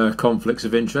conflicts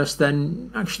of interest,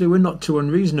 then actually we're not too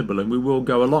unreasonable and we will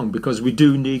go along, because we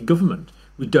do need government.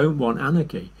 We don't want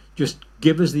anarchy. Just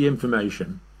give us the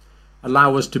information,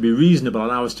 allow us to be reasonable,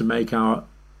 allow us to make our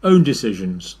own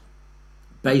decisions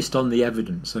based on the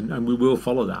evidence, and we will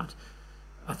follow that.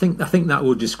 I think that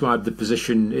will describe the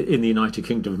position in the United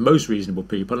Kingdom of most reasonable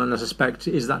people, and I suspect,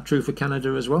 is that true for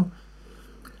Canada as well?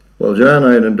 Well, John,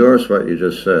 I'd endorse what you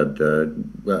just said.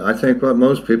 I think what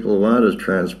most people want is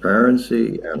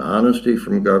transparency and honesty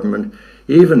from government.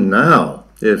 Even now,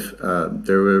 if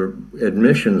there were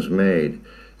admissions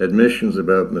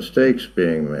about mistakes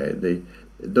being made,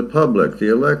 the public, the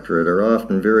electorate, are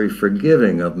often very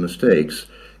forgiving of mistakes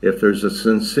if there's a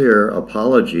sincere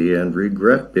apology and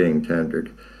regret being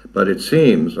tendered. But it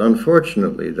seems,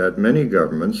 unfortunately, that many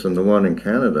governments, and the one in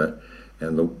Canada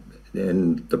and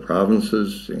the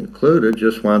provinces included,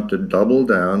 just want to double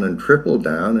down and triple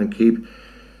down and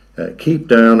keep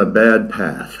down a bad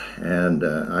path. And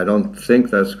I don't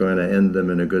think that's going to end them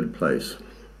in a good place.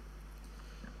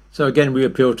 So again, we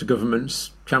appeal to governments.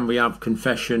 Can we have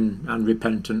confession and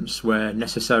repentance where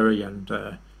necessary,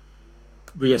 and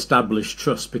re-establish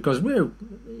trust? Because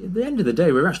at the end of the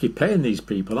day, we're actually paying these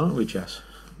people, aren't we, Jess?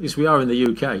 At least we are in the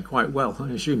UK quite well.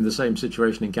 I assume the same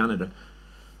situation in Canada.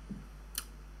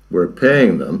 We're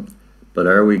paying them, but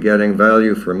are we getting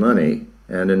value for money?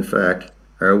 And in fact,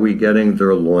 are we getting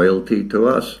their loyalty to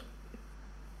us?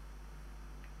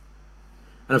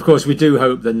 And of course, we do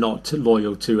hope they're not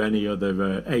loyal to any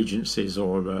other agencies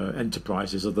or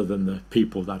enterprises other than the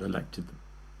people that elected them.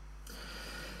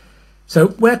 So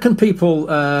where can people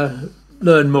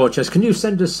learn more, Chess? Can you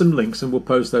send us some links, and we'll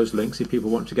post those links if people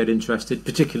want to get interested,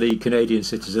 particularly Canadian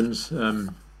citizens.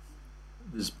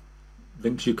 There's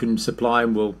links you can supply,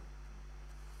 and we'll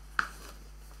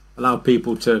allow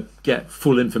people to get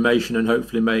full information and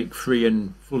hopefully make free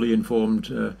and fully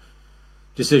informed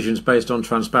decisions based on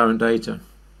transparent data.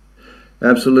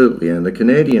 Absolutely, and the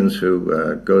Canadians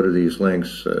who go to these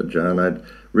links, John, I'd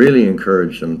really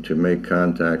encourage them to make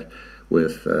contact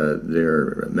with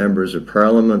their members of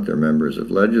parliament, their members of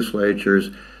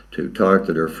legislatures, to talk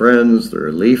to their friends. There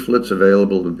are leaflets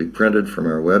available to be printed from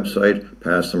our website,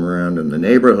 pass them around in the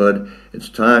neighborhood. It's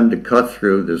time to cut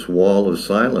through this wall of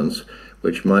silence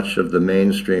which much of the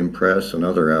mainstream press and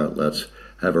other outlets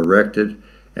have erected,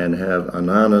 and have an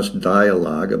honest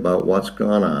dialogue about what's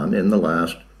gone on in the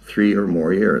last 3 or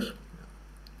more years.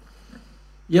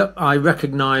 Yep, I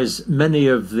recognise many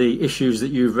of the issues that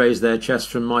you've raised there, Chess,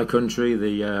 from my country.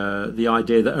 The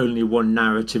idea that only one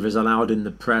narrative is allowed in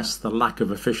the press, the lack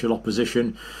of official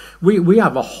opposition. We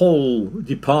have a whole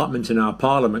department in our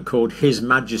parliament called His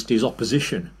Majesty's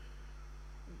Opposition.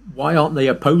 Why aren't they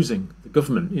opposing the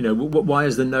government? You know, why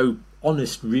is there no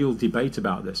honest, real debate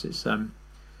about this? It's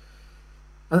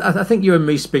I think you and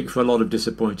me speak for a lot of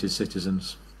disappointed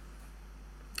citizens.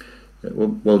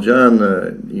 Well, John,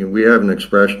 we have an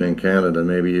expression in Canada,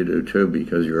 maybe you do too,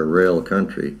 because you're a rail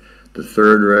country. The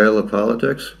third rail of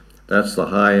politics, that's the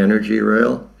high energy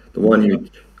rail. The one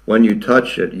when you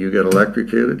touch it, you get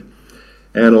electrocuted.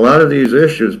 And a lot of these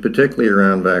issues, particularly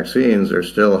around vaccines, are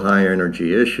still high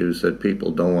energy issues that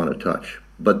people don't want to touch.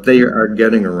 But they are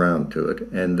getting around to it,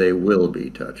 and they will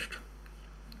be touched.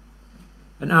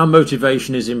 And our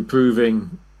motivation is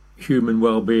improving human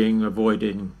well-being,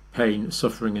 avoiding pain,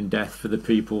 suffering and death for the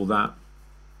people that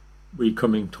we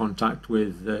come in contact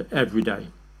with every day.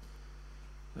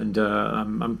 And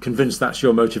I'm convinced that's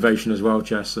your motivation as well,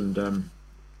 Chess. And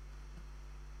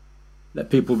let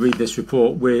people read this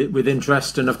report with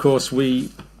interest. And of course,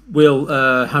 we will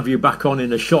have you back on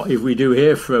in a shot if we do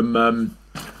hear from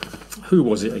who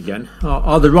was it again?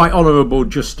 The Right Honourable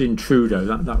Justin Trudeau.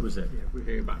 That was it. Yeah, if we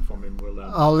hear back from him, we'll.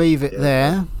 I'll leave it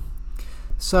there.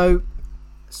 So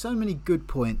many good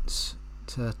points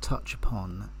to touch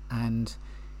upon, and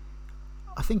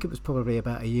I think it was probably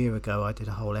about a year ago I did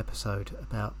a whole episode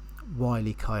about Wile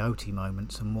E. Coyote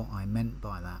moments and what I meant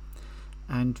by that.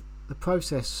 And the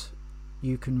process,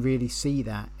 you can really see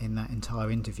that in that entire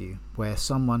interview, where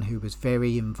someone who was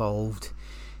very involved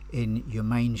in your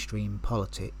mainstream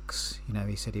politics, you know,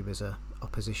 he said he was a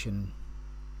opposition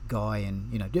guy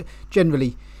and, you know,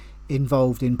 generally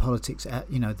involved in politics at,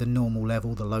 you know, the normal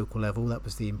level, the local level. That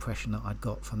was the impression that I'd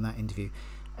got from that interview.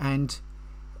 And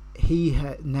he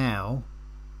now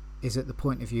is at the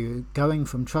point of view going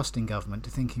from trusting government to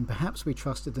thinking perhaps we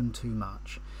trusted them too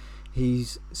much.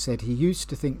 He's said he used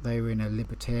to think they were in a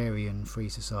libertarian free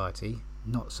society,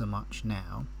 not so much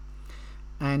now.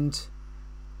 And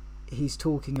he's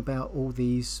talking about all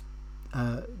these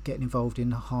getting involved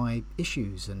in high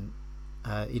issues and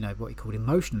you know, what he called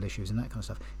emotional issues and that kind of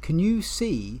stuff. Can you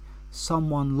see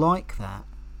someone like that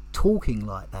talking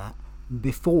like that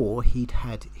before he'd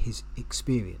had his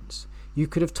experience? You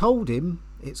could have told him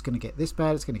it's going to get this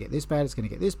bad, it's going to get this bad, it's going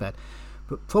to get this bad,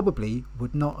 but probably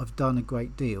would not have done a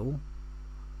great deal,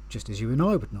 just as you and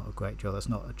I would not a great deal. That's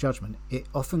not a judgment. It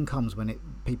often comes when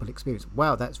people experience,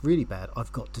 wow, that's really bad,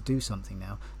 I've got to do something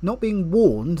now. Not being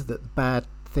warned that bad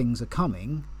things are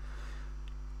coming,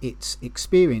 it's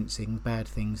experiencing bad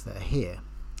things that are here.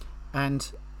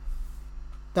 And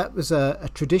that was a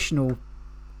traditional,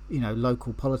 you know,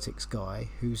 local politics guy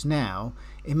who's now,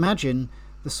 imagine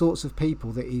the sorts of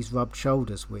people that he's rubbed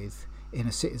shoulders with in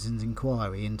a citizen's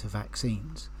inquiry into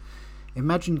vaccines.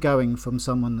 Imagine going from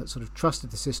someone that sort of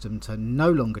trusted the system to no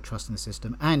longer trusting the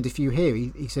system. And if you hear,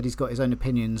 he said he's got his own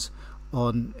opinions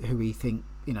on who he think,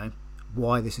 you know,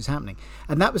 why this is happening.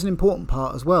 And that was an important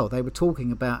part as well. They were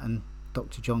talking about, and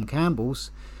Dr. John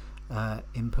Campbell's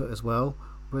input as well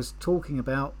was talking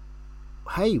about,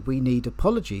 hey, we need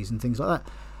apologies and things like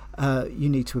that. You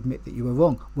need to admit that you were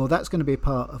wrong. Well, that's going to be a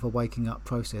part of a waking up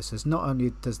process, as not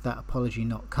only does that apology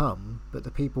not come, but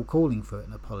the people calling for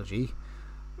an apology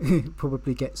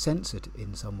probably get censored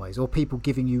in some ways, or people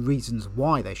giving you reasons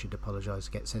why they should apologise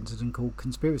get censored and called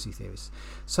conspiracy theorists.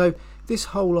 So this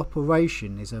whole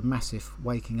operation is a massive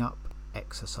waking up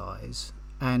exercise,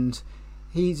 and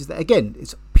again,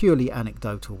 it's purely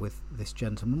anecdotal with this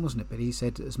gentleman, wasn't it? But he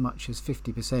said as much as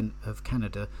 50% of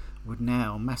Canada would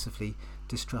now massively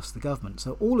distrust the government.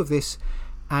 So all of this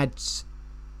adds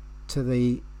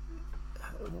to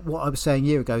what I was saying a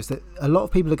year ago, is that a lot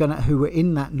of people who were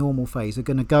in that normal phase are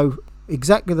going to go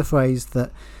exactly the phrase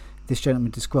that this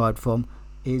gentleman described from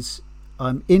is,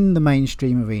 I'm in the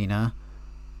mainstream arena.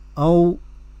 Oh,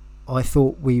 I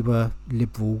thought we were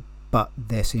liberal, but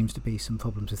there seems to be some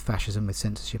problems with fascism, with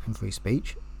censorship and free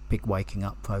speech. Big waking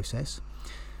up process.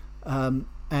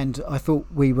 And I thought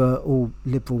we were all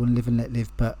liberal and live and let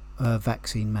live, but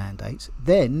vaccine mandates,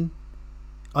 then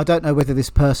I don't know whether this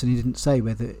person, he didn't say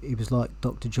whether he was like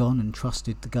Dr. John and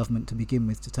trusted the government to begin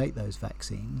with to take those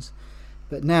vaccines,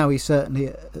 but now he's certainly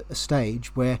at a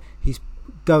stage where he's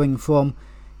going from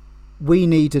we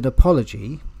need an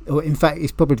apology, or in fact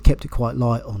he's probably kept it quite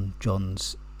light on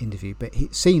John's interview, but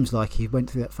it seems like he went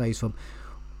through that phase from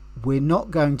we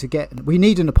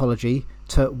need an apology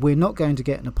to we're not going to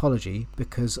get an apology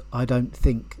because I don't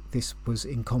think this was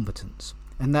incompetence.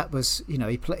 And that was, he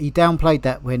downplayed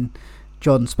that when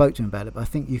John spoke to him about it, but I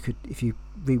think you could, if you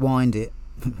rewind it,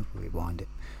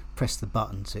 press the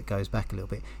button so it goes back a little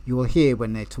bit, you will hear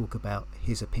when they talk about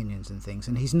his opinions and things,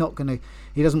 and he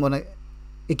doesn't want to,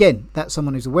 again, that's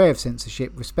someone who's aware of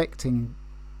censorship, respecting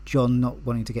John not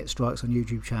wanting to get strikes on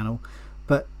YouTube channel,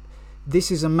 but this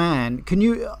is a man,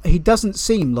 he doesn't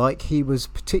seem like he was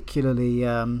particularly,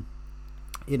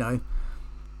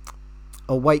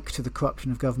 awake to the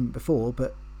corruption of government before,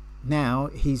 but now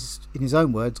he's, in his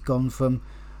own words, gone from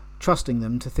trusting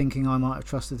them to thinking I might have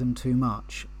trusted them too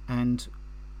much, and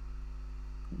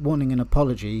wanting an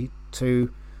apology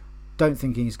to don't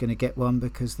thinking he's going to get one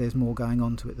because there's more going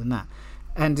on to it than that.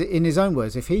 And in his own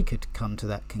words, if he could come to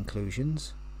that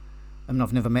conclusions, I mean,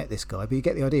 I've never met this guy, but you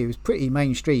get the idea. He was pretty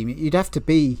mainstream. You'd have to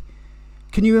be,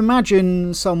 can you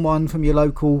imagine someone from your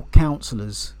local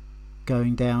councillors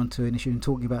going down to an issue and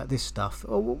talking about this stuff?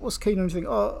 Oh, what's keen on anything?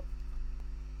 Oh,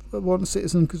 one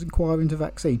citizen could inquire into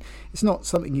vaccine. It's not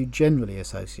something you generally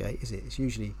associate, is it? It's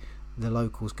usually the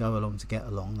locals go along to get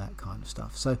along, that kind of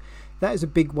stuff. So that is a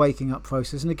big waking up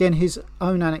process. And again, his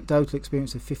own anecdotal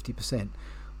experience of 50%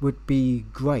 would be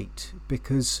great,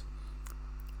 because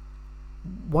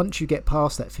once you get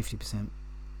past that 50%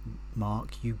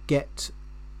 mark, you get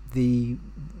the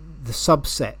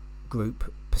subset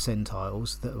group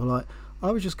percentiles that were like,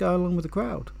 I would just go along with the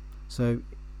crowd. So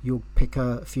you'll pick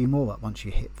a few more up once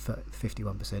you hit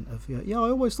 51% of, I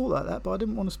always thought like that, but I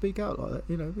didn't want to speak out like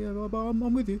that, but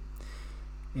I'm with you,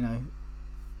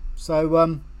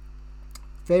 So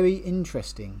very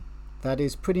interesting. That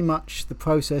is pretty much the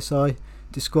process I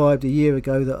described a year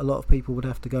ago that a lot of people would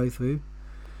have to go through,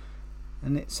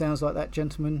 and it sounds like that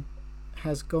gentleman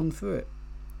has gone through it.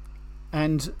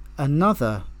 And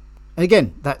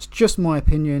again, that's just my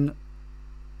opinion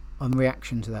on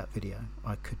reaction to that video.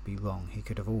 I could be wrong. He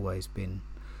could have always been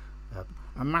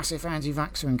a massive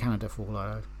anti-vaxxer in Canada for all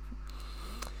I know.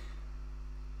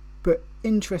 But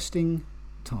interesting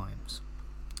times,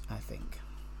 I think.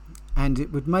 And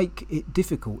it would make it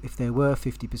difficult if there were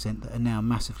 50% that are now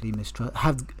massively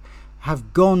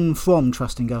have gone from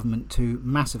trusting government to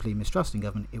massively mistrusting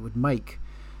government. It would make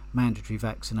mandatory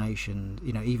vaccination,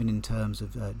 even in terms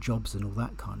of jobs and all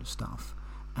that kind of stuff,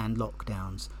 and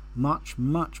lockdowns, much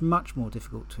more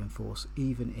difficult to enforce,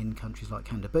 even in countries like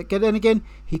Canada. But then again,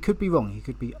 he could be wrong. He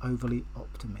could be overly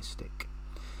optimistic.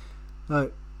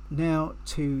 So now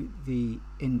to the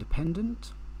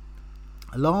Independent.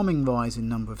 Alarming rise in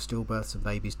number of stillbirths and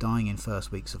babies dying in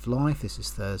first weeks of life. This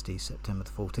is Thursday, September the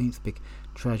 14th. Big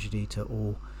tragedy to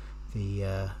all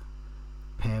the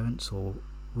parents or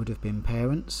would have been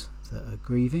parents that are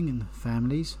grieving, and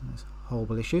families. It's a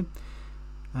horrible issue.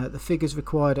 The figures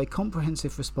required a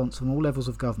comprehensive response from all levels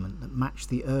of government that matched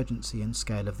the urgency and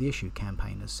scale of the issue,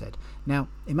 campaigners said. Now,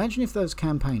 imagine if those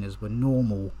campaigners were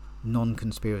normal,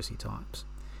 non-conspiracy types.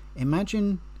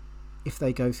 Imagine if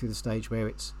they go through the stage where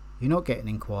it's, you're not getting an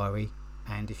inquiry,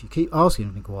 and if you keep asking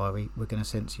for an inquiry, we're going to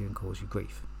censor you and cause you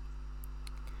grief.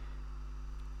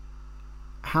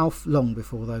 How long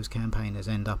before those campaigners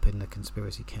end up in the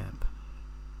conspiracy camp?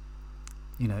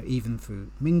 Even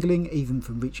through mingling, even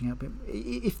from reaching out.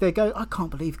 If they go, I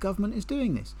can't believe government is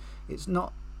doing this. It's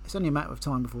only a matter of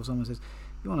time before someone says,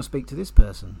 you want to speak to this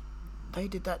person? They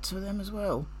did that to them as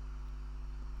well.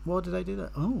 Why did they do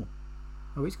that? Oh,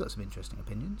 he's got some interesting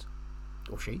opinions.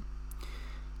 Or she.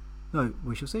 No,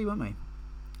 we shall see, won't we?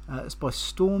 It's by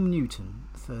Storm Newton,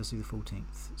 Thursday the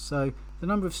 14th. So the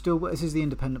number of stillbirths, this is the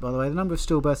Independent by the way, the number of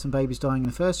stillbirths and babies dying in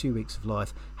the first few weeks of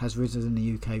life has risen in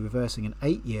the UK, reversing an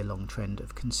 8-year-long trend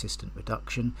of consistent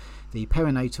reduction. The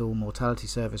Perinatal Mortality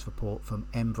Service report from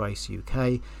Embrace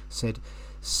UK said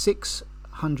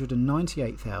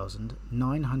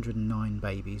 698,909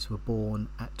 babies were born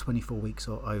at 24 weeks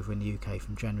or over in the UK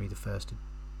from January the 1st to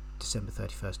December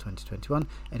 31st, 2021,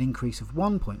 an increase of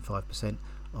 1.5%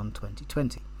 on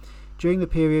 2020. During the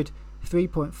period,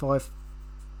 3.54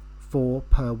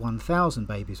 per 1,000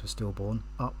 babies were stillborn,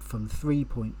 up from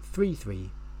 3.33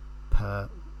 per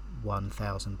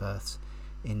 1,000 births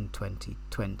in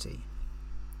 2020.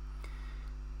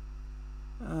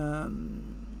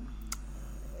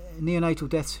 Neonatal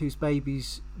deaths whose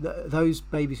babies, those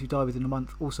babies who die within a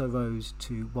month, also rose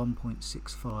to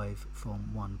 1.65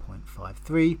 from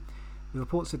 1.53. The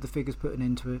report said the figures put an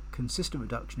end to a consistent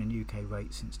reduction in UK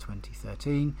rates since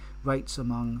 2013. Rates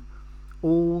among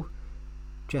all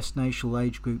gestational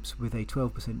age groups, with a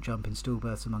 12% jump in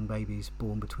stillbirths among babies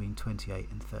born between 28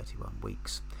 and 31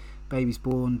 weeks. Babies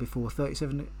born before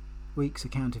 37 weeks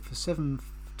accounted for 75%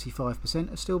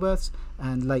 of stillbirths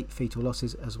and late fetal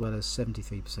losses, as well as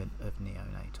 73% of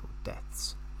neonatal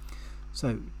deaths.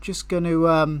 So just going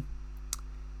to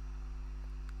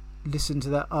listen to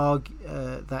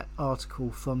that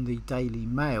article from the Daily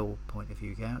Mail point of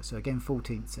view. So again,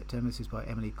 14th September, this is by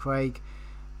Emily Craig.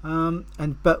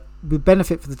 But the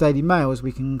benefit for the Daily Mail is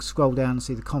we can scroll down and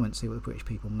see the comments, see what the British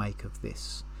people make of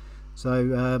this.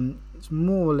 So it's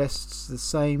more or less the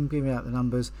same, giving out the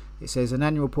numbers. It says an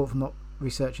annual report from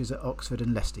researchers at Oxford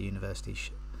and Leicester University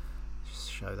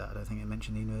show that. I don't think it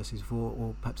mentioned the universities before,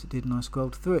 or perhaps it did and I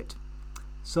scrolled through it.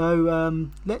 So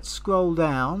let's scroll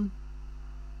down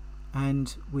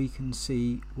and we can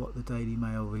see what the Daily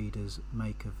Mail readers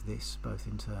make of this, both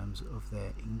in terms of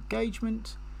their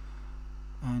engagement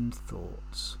and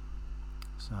thoughts.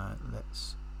 So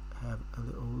let's have a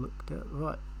little look at,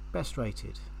 right, best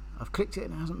rated. I've clicked it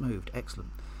and it hasn't moved.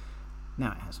 Excellent.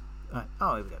 Now it has. Right.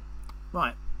 Oh, here we go.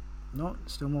 Right. Not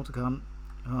still more to come.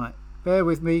 Right. Bear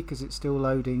with me because it's still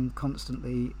loading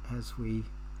constantly as we.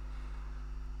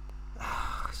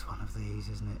 It's one of these,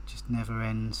 isn't it? Just never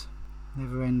ends.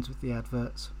 Never ends with the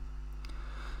adverts.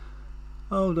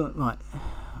 Hold on. Right.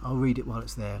 I'll read it while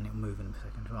it's there and it'll move in a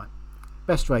second. Right.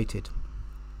 Best rated.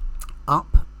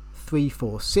 Up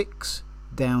 346,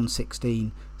 down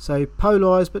 16. So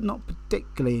polarised but not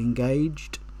particularly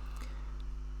engaged.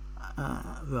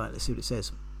 Right, let's see what it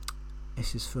says.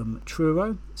 This is from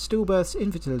Truro. Stillbirths,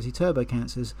 infertility, turbo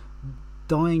cancers,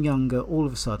 dying younger all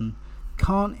of a sudden.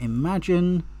 Can't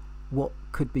imagine what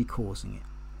could be causing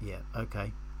it. Yeah,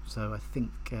 okay. So I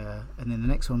think, and then the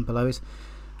next one below is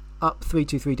up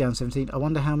 323, down 17. I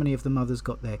wonder how many of the mothers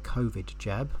got their COVID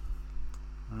jab.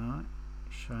 Alright,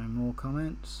 showing more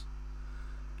comments.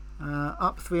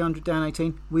 Up 300, down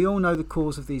 18. We all know the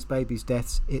cause of these babies'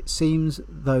 deaths. It seems,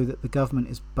 though, that the government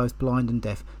is both blind and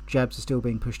deaf. Jabs are still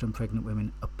being pushed on pregnant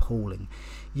women. Appalling.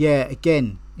 Yeah,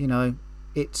 again, you know,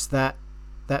 it's that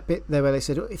bit there where they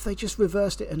said, oh, if they just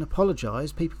reversed it and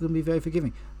apologised, people can be very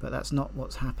forgiving. But that's not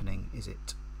what's happening, is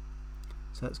it?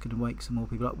 So that's going to wake some more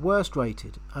people up. Worst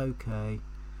rated. Okay.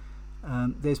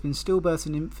 There's been stillbirths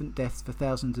and infant deaths for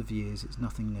thousands of years. It's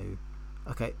nothing new.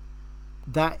 Okay.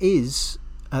 That is...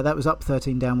 that was up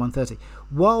 13, down 130.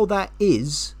 While that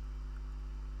is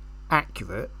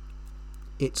accurate,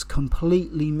 it's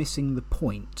completely missing the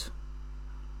point.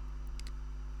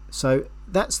 So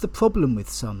that's the problem with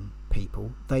some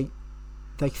people. They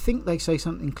think they say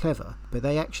something clever, but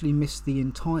they actually miss the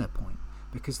entire point.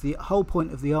 Because the whole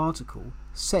point of the article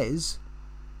says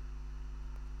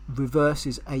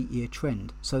reverses 8-year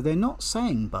trend. So they're not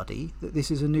saying, buddy, that this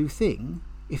is a new thing.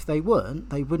 If they weren't,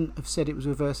 they wouldn't have said it was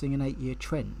reversing an 8-year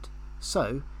trend.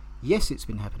 So, yes, it's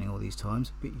been happening all these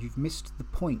times, but you've missed the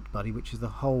point, buddy, which is the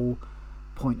whole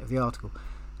point of the article.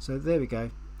 So there we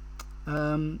go.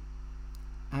 And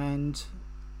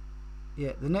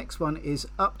yeah, the next one is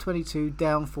up 22,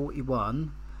 down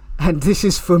 41, and this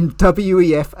is from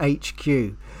WEF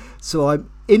HQ. So I'm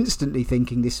instantly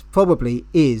thinking this probably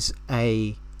is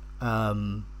a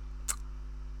what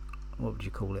would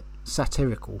you call it?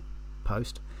 Satirical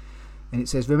post. And it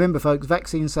says, remember folks,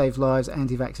 vaccines save lives,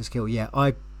 anti-vaxxers kill. Yeah,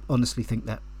 I honestly think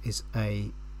that is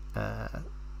a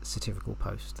satirical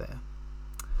post there.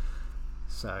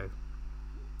 So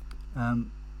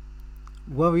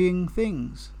worrying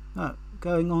things.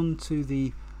 Going on to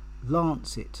the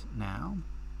Lancet now.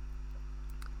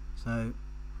 So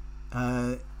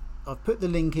I've put the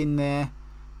link in there.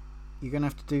 You're going to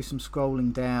have to do some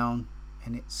scrolling down,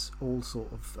 and it's all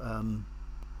sort of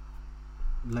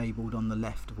labelled on the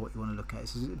left of what you want to look at.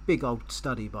 It's a big old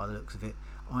study by the looks of it.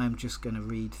 I am just going to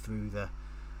read through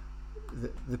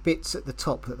the bits at the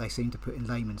top that they seem to put in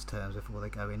layman's terms before they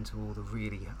go into all the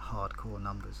really hardcore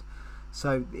numbers.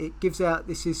 So it gives out,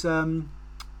 this is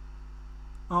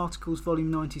articles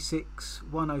volume 96,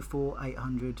 104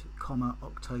 800,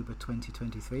 October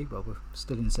 2023. Well, we're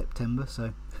still in September,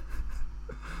 so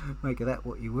make of that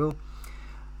what you will.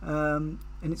 And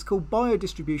it's called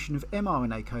Biodistribution of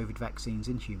mRNA COVID Vaccines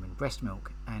in Human Breast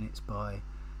Milk, and it's by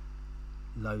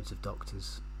loads of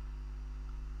doctors,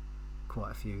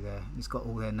 quite a few there. It's got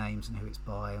all their names and who it's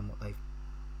by and what they've,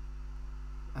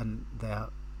 and their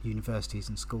universities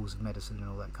and schools of medicine and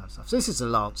all that kind of stuff. So this is a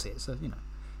Lancet, so you know,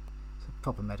 it's a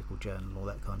proper medical journal, all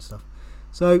that kind of stuff.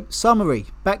 So, summary,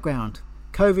 background.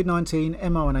 COVID-19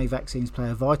 mRNA vaccines play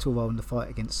a vital role in the fight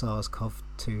against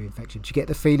SARS-CoV-2 infection. Do you get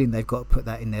the feeling they've got to put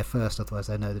that in there first, otherwise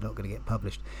they know they're not going to get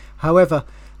published? However,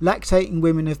 lactating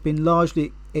women have been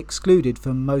largely excluded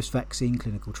from most vaccine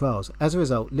clinical trials. As a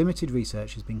result, limited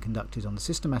research has been conducted on the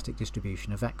systematic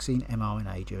distribution of vaccine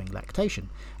mRNA during lactation,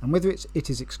 and whether it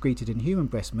is excreted in human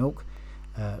breast milk,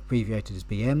 abbreviated as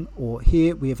BM, or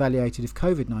here we evaluated if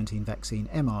COVID-19 vaccine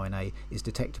mRNA is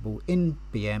detectable in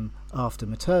BM after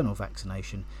maternal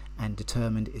vaccination and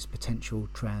determined its potential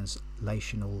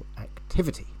translational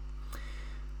activity.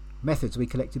 Methods: we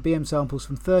collected BM samples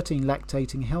from 13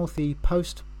 lactating healthy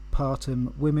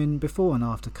postpartum women before and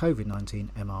after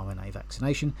COVID-19 mRNA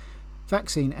vaccination.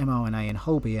 Vaccine mRNA in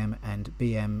whole BM and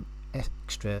BM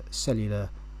extracellular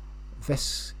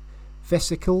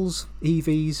vesicles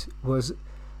 (EVs) was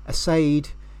assayed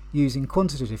using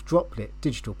quantitative droplet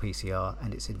digital PCR,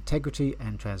 and its integrity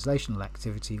and translational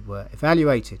activity were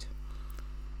evaluated.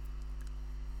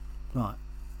 Right,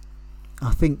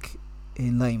 I think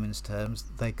in layman's terms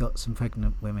they got some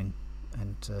pregnant women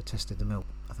and tested the milk,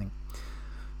 I think.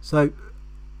 So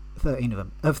 13 of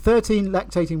them. Of 13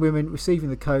 lactating women receiving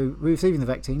the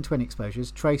vaccine, 20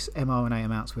 exposures, trace mRNA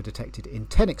amounts were detected in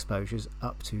 10 exposures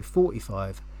up to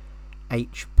 45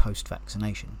 H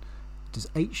post-vaccination. Does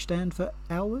H stand for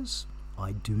hours?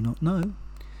 I do not know.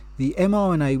 The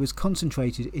mRNA was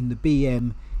concentrated in the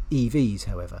BM EVs,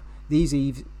 however. These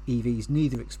EVs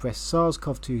neither expressed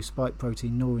SARS-CoV-2 spike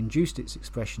protein nor induced its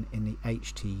expression in the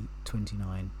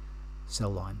HT29 cell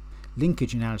line.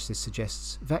 Linkage analysis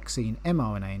suggests vaccine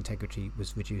mRNA integrity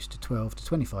was reduced to 12 to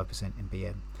 25% in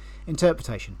BM.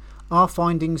 Interpretation: our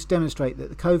findings demonstrate that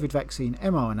the COVID vaccine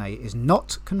mRNA is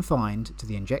not confined to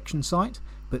the injection site,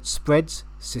 but spreads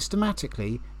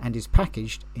systematically and is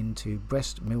packaged into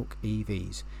breast milk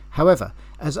EVs. However,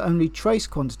 as only trace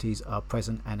quantities are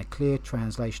present and a clear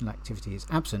translational activity is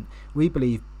absent, we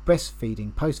believe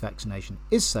breastfeeding post-vaccination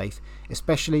is safe,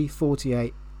 especially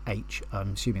 48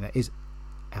 I'm assuming that is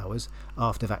hours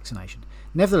after vaccination.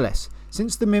 Nevertheless,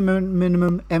 since the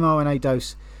minimum mRNA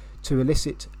dose to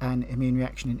elicit an immune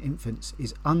reaction in infants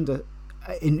is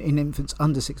in infants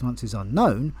under 6 months is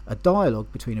unknown, a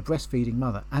dialogue between a breastfeeding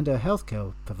mother and her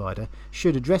healthcare provider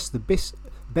should address the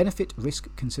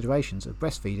benefit-risk considerations of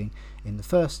breastfeeding in the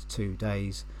first 2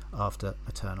 days after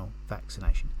maternal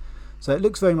vaccination. So it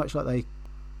looks very much like they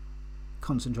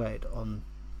concentrated on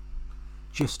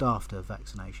just after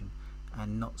vaccination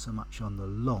and not so much on the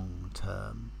long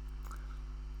term.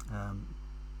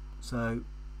 So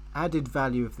added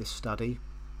value of this study: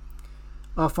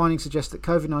 our findings suggest that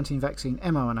COVID-19 vaccine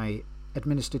mRNA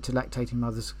administered to lactating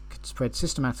mothers could spread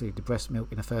systematically to breast milk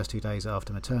in the first 2 days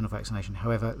after maternal vaccination.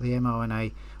 However, the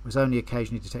mRNA was only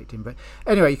occasionally detected in breast.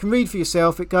 Anyway, you can read for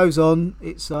yourself. It goes on.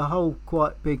 It's a whole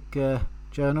quite big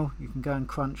journal. You can go and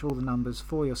crunch all the numbers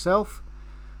for yourself,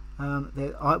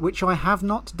 which I have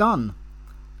not done.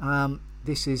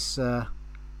 This is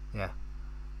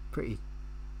pretty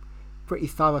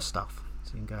thorough stuff.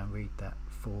 So you can go and read that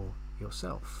for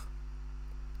yourself.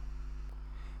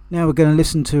 Now we're going to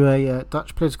listen to a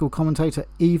Dutch political commentator,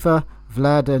 Eva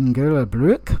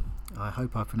Vlaardingerbroek, I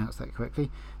hope I pronounced that correctly,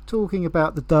 talking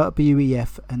about the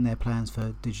WEF and their plans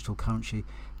for digital currency.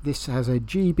 This has a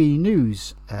GB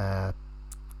News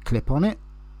clip on it,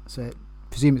 so I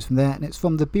presume it's from there, and it's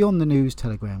from the Beyond the News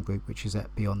Telegram group, which is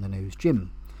at Beyond the News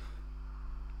Gym.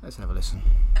 Let's have a listen.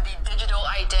 The digital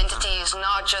identity is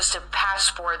not just a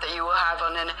passport that you will have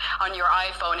on your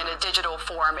iPhone in a digital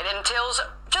form. It entails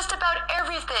just about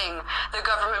everything the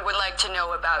government would like to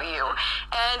know about you.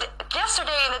 And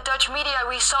yesterday in the Dutch media,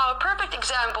 we saw a perfect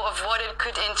example of what it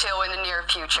could entail in the near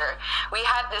future. We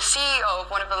had the CEO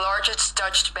of one of the largest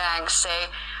Dutch banks say,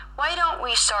 "Why don't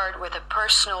we start with a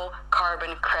personal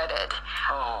carbon credit?"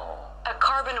 A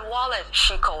carbon wallet,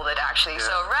 she called it, actually. Yeah.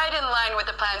 So right in line with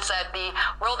the plans that the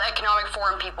World Economic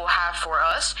Forum people have for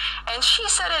us. And she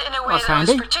said it in a way that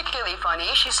was particularly funny.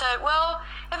 She said, well,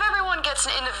 if everyone gets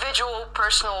an individual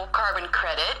personal carbon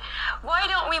credit, why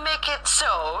don't we make it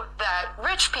so that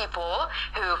rich people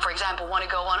who, for example, want to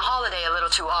go on holiday a little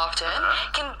too often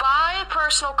can buy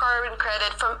personal carbon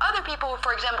credit from other people who,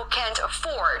 for example, can't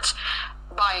afford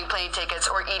buying plane tickets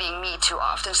or eating meat too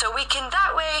often. So we can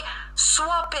that way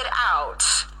swap it out.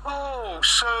 Oh,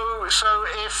 so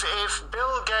if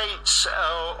Bill Gates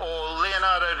or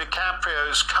Leonardo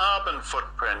DiCaprio's carbon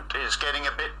footprint is getting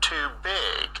a bit too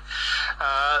big,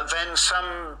 then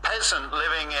some peasant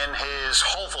living in his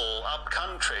hovel up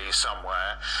country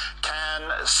somewhere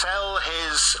can sell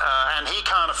his, and he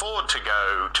can't afford to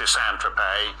go to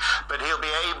Saint-Tropez, but he'll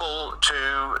be able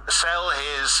to sell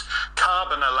his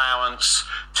carbon allowance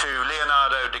to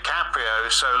Leonardo DiCaprio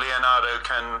so Leonardo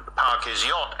can park his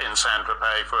yacht in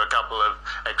Saint-Tropez for a couple of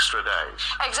extra days.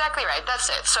 Exactly right, that's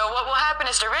it. So what will happen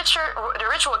is the rich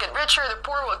will get richer, the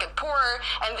poor will get poorer,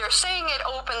 and they're saying it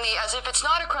openly as if it's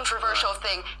not a controversial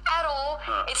thing at all.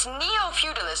 It's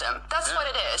neo-feudalism. That's what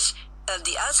it is.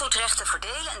 Die uitstootrechten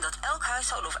verdelen en dat elk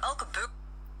huishouden of elke burger...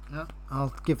 Yeah,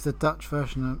 I'll give the Dutch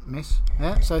version a miss.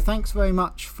 Yeah, so thanks very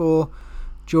much for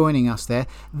joining us there.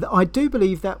 I do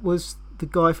believe that was the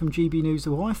guy from GB News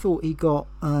who I thought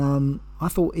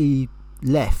he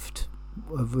left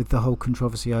with the whole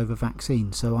controversy over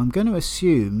vaccines. So I'm going to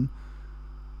assume,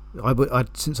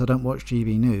 since I don't watch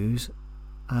GB News,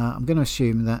 I'm going to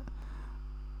assume that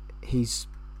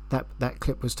that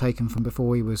clip was taken from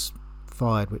before he was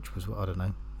fired, which was, I don't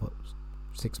know,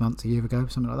 6 months, a year ago,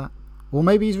 something like that. Or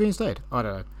maybe he's reinstated. I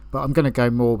don't know. But I'm going to go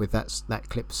more with that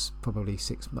clip's probably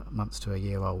 6 months to a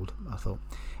year old, I thought.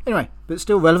 Anyway, but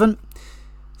still relevant.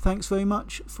 Thanks very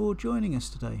much for joining us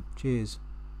today. Cheers.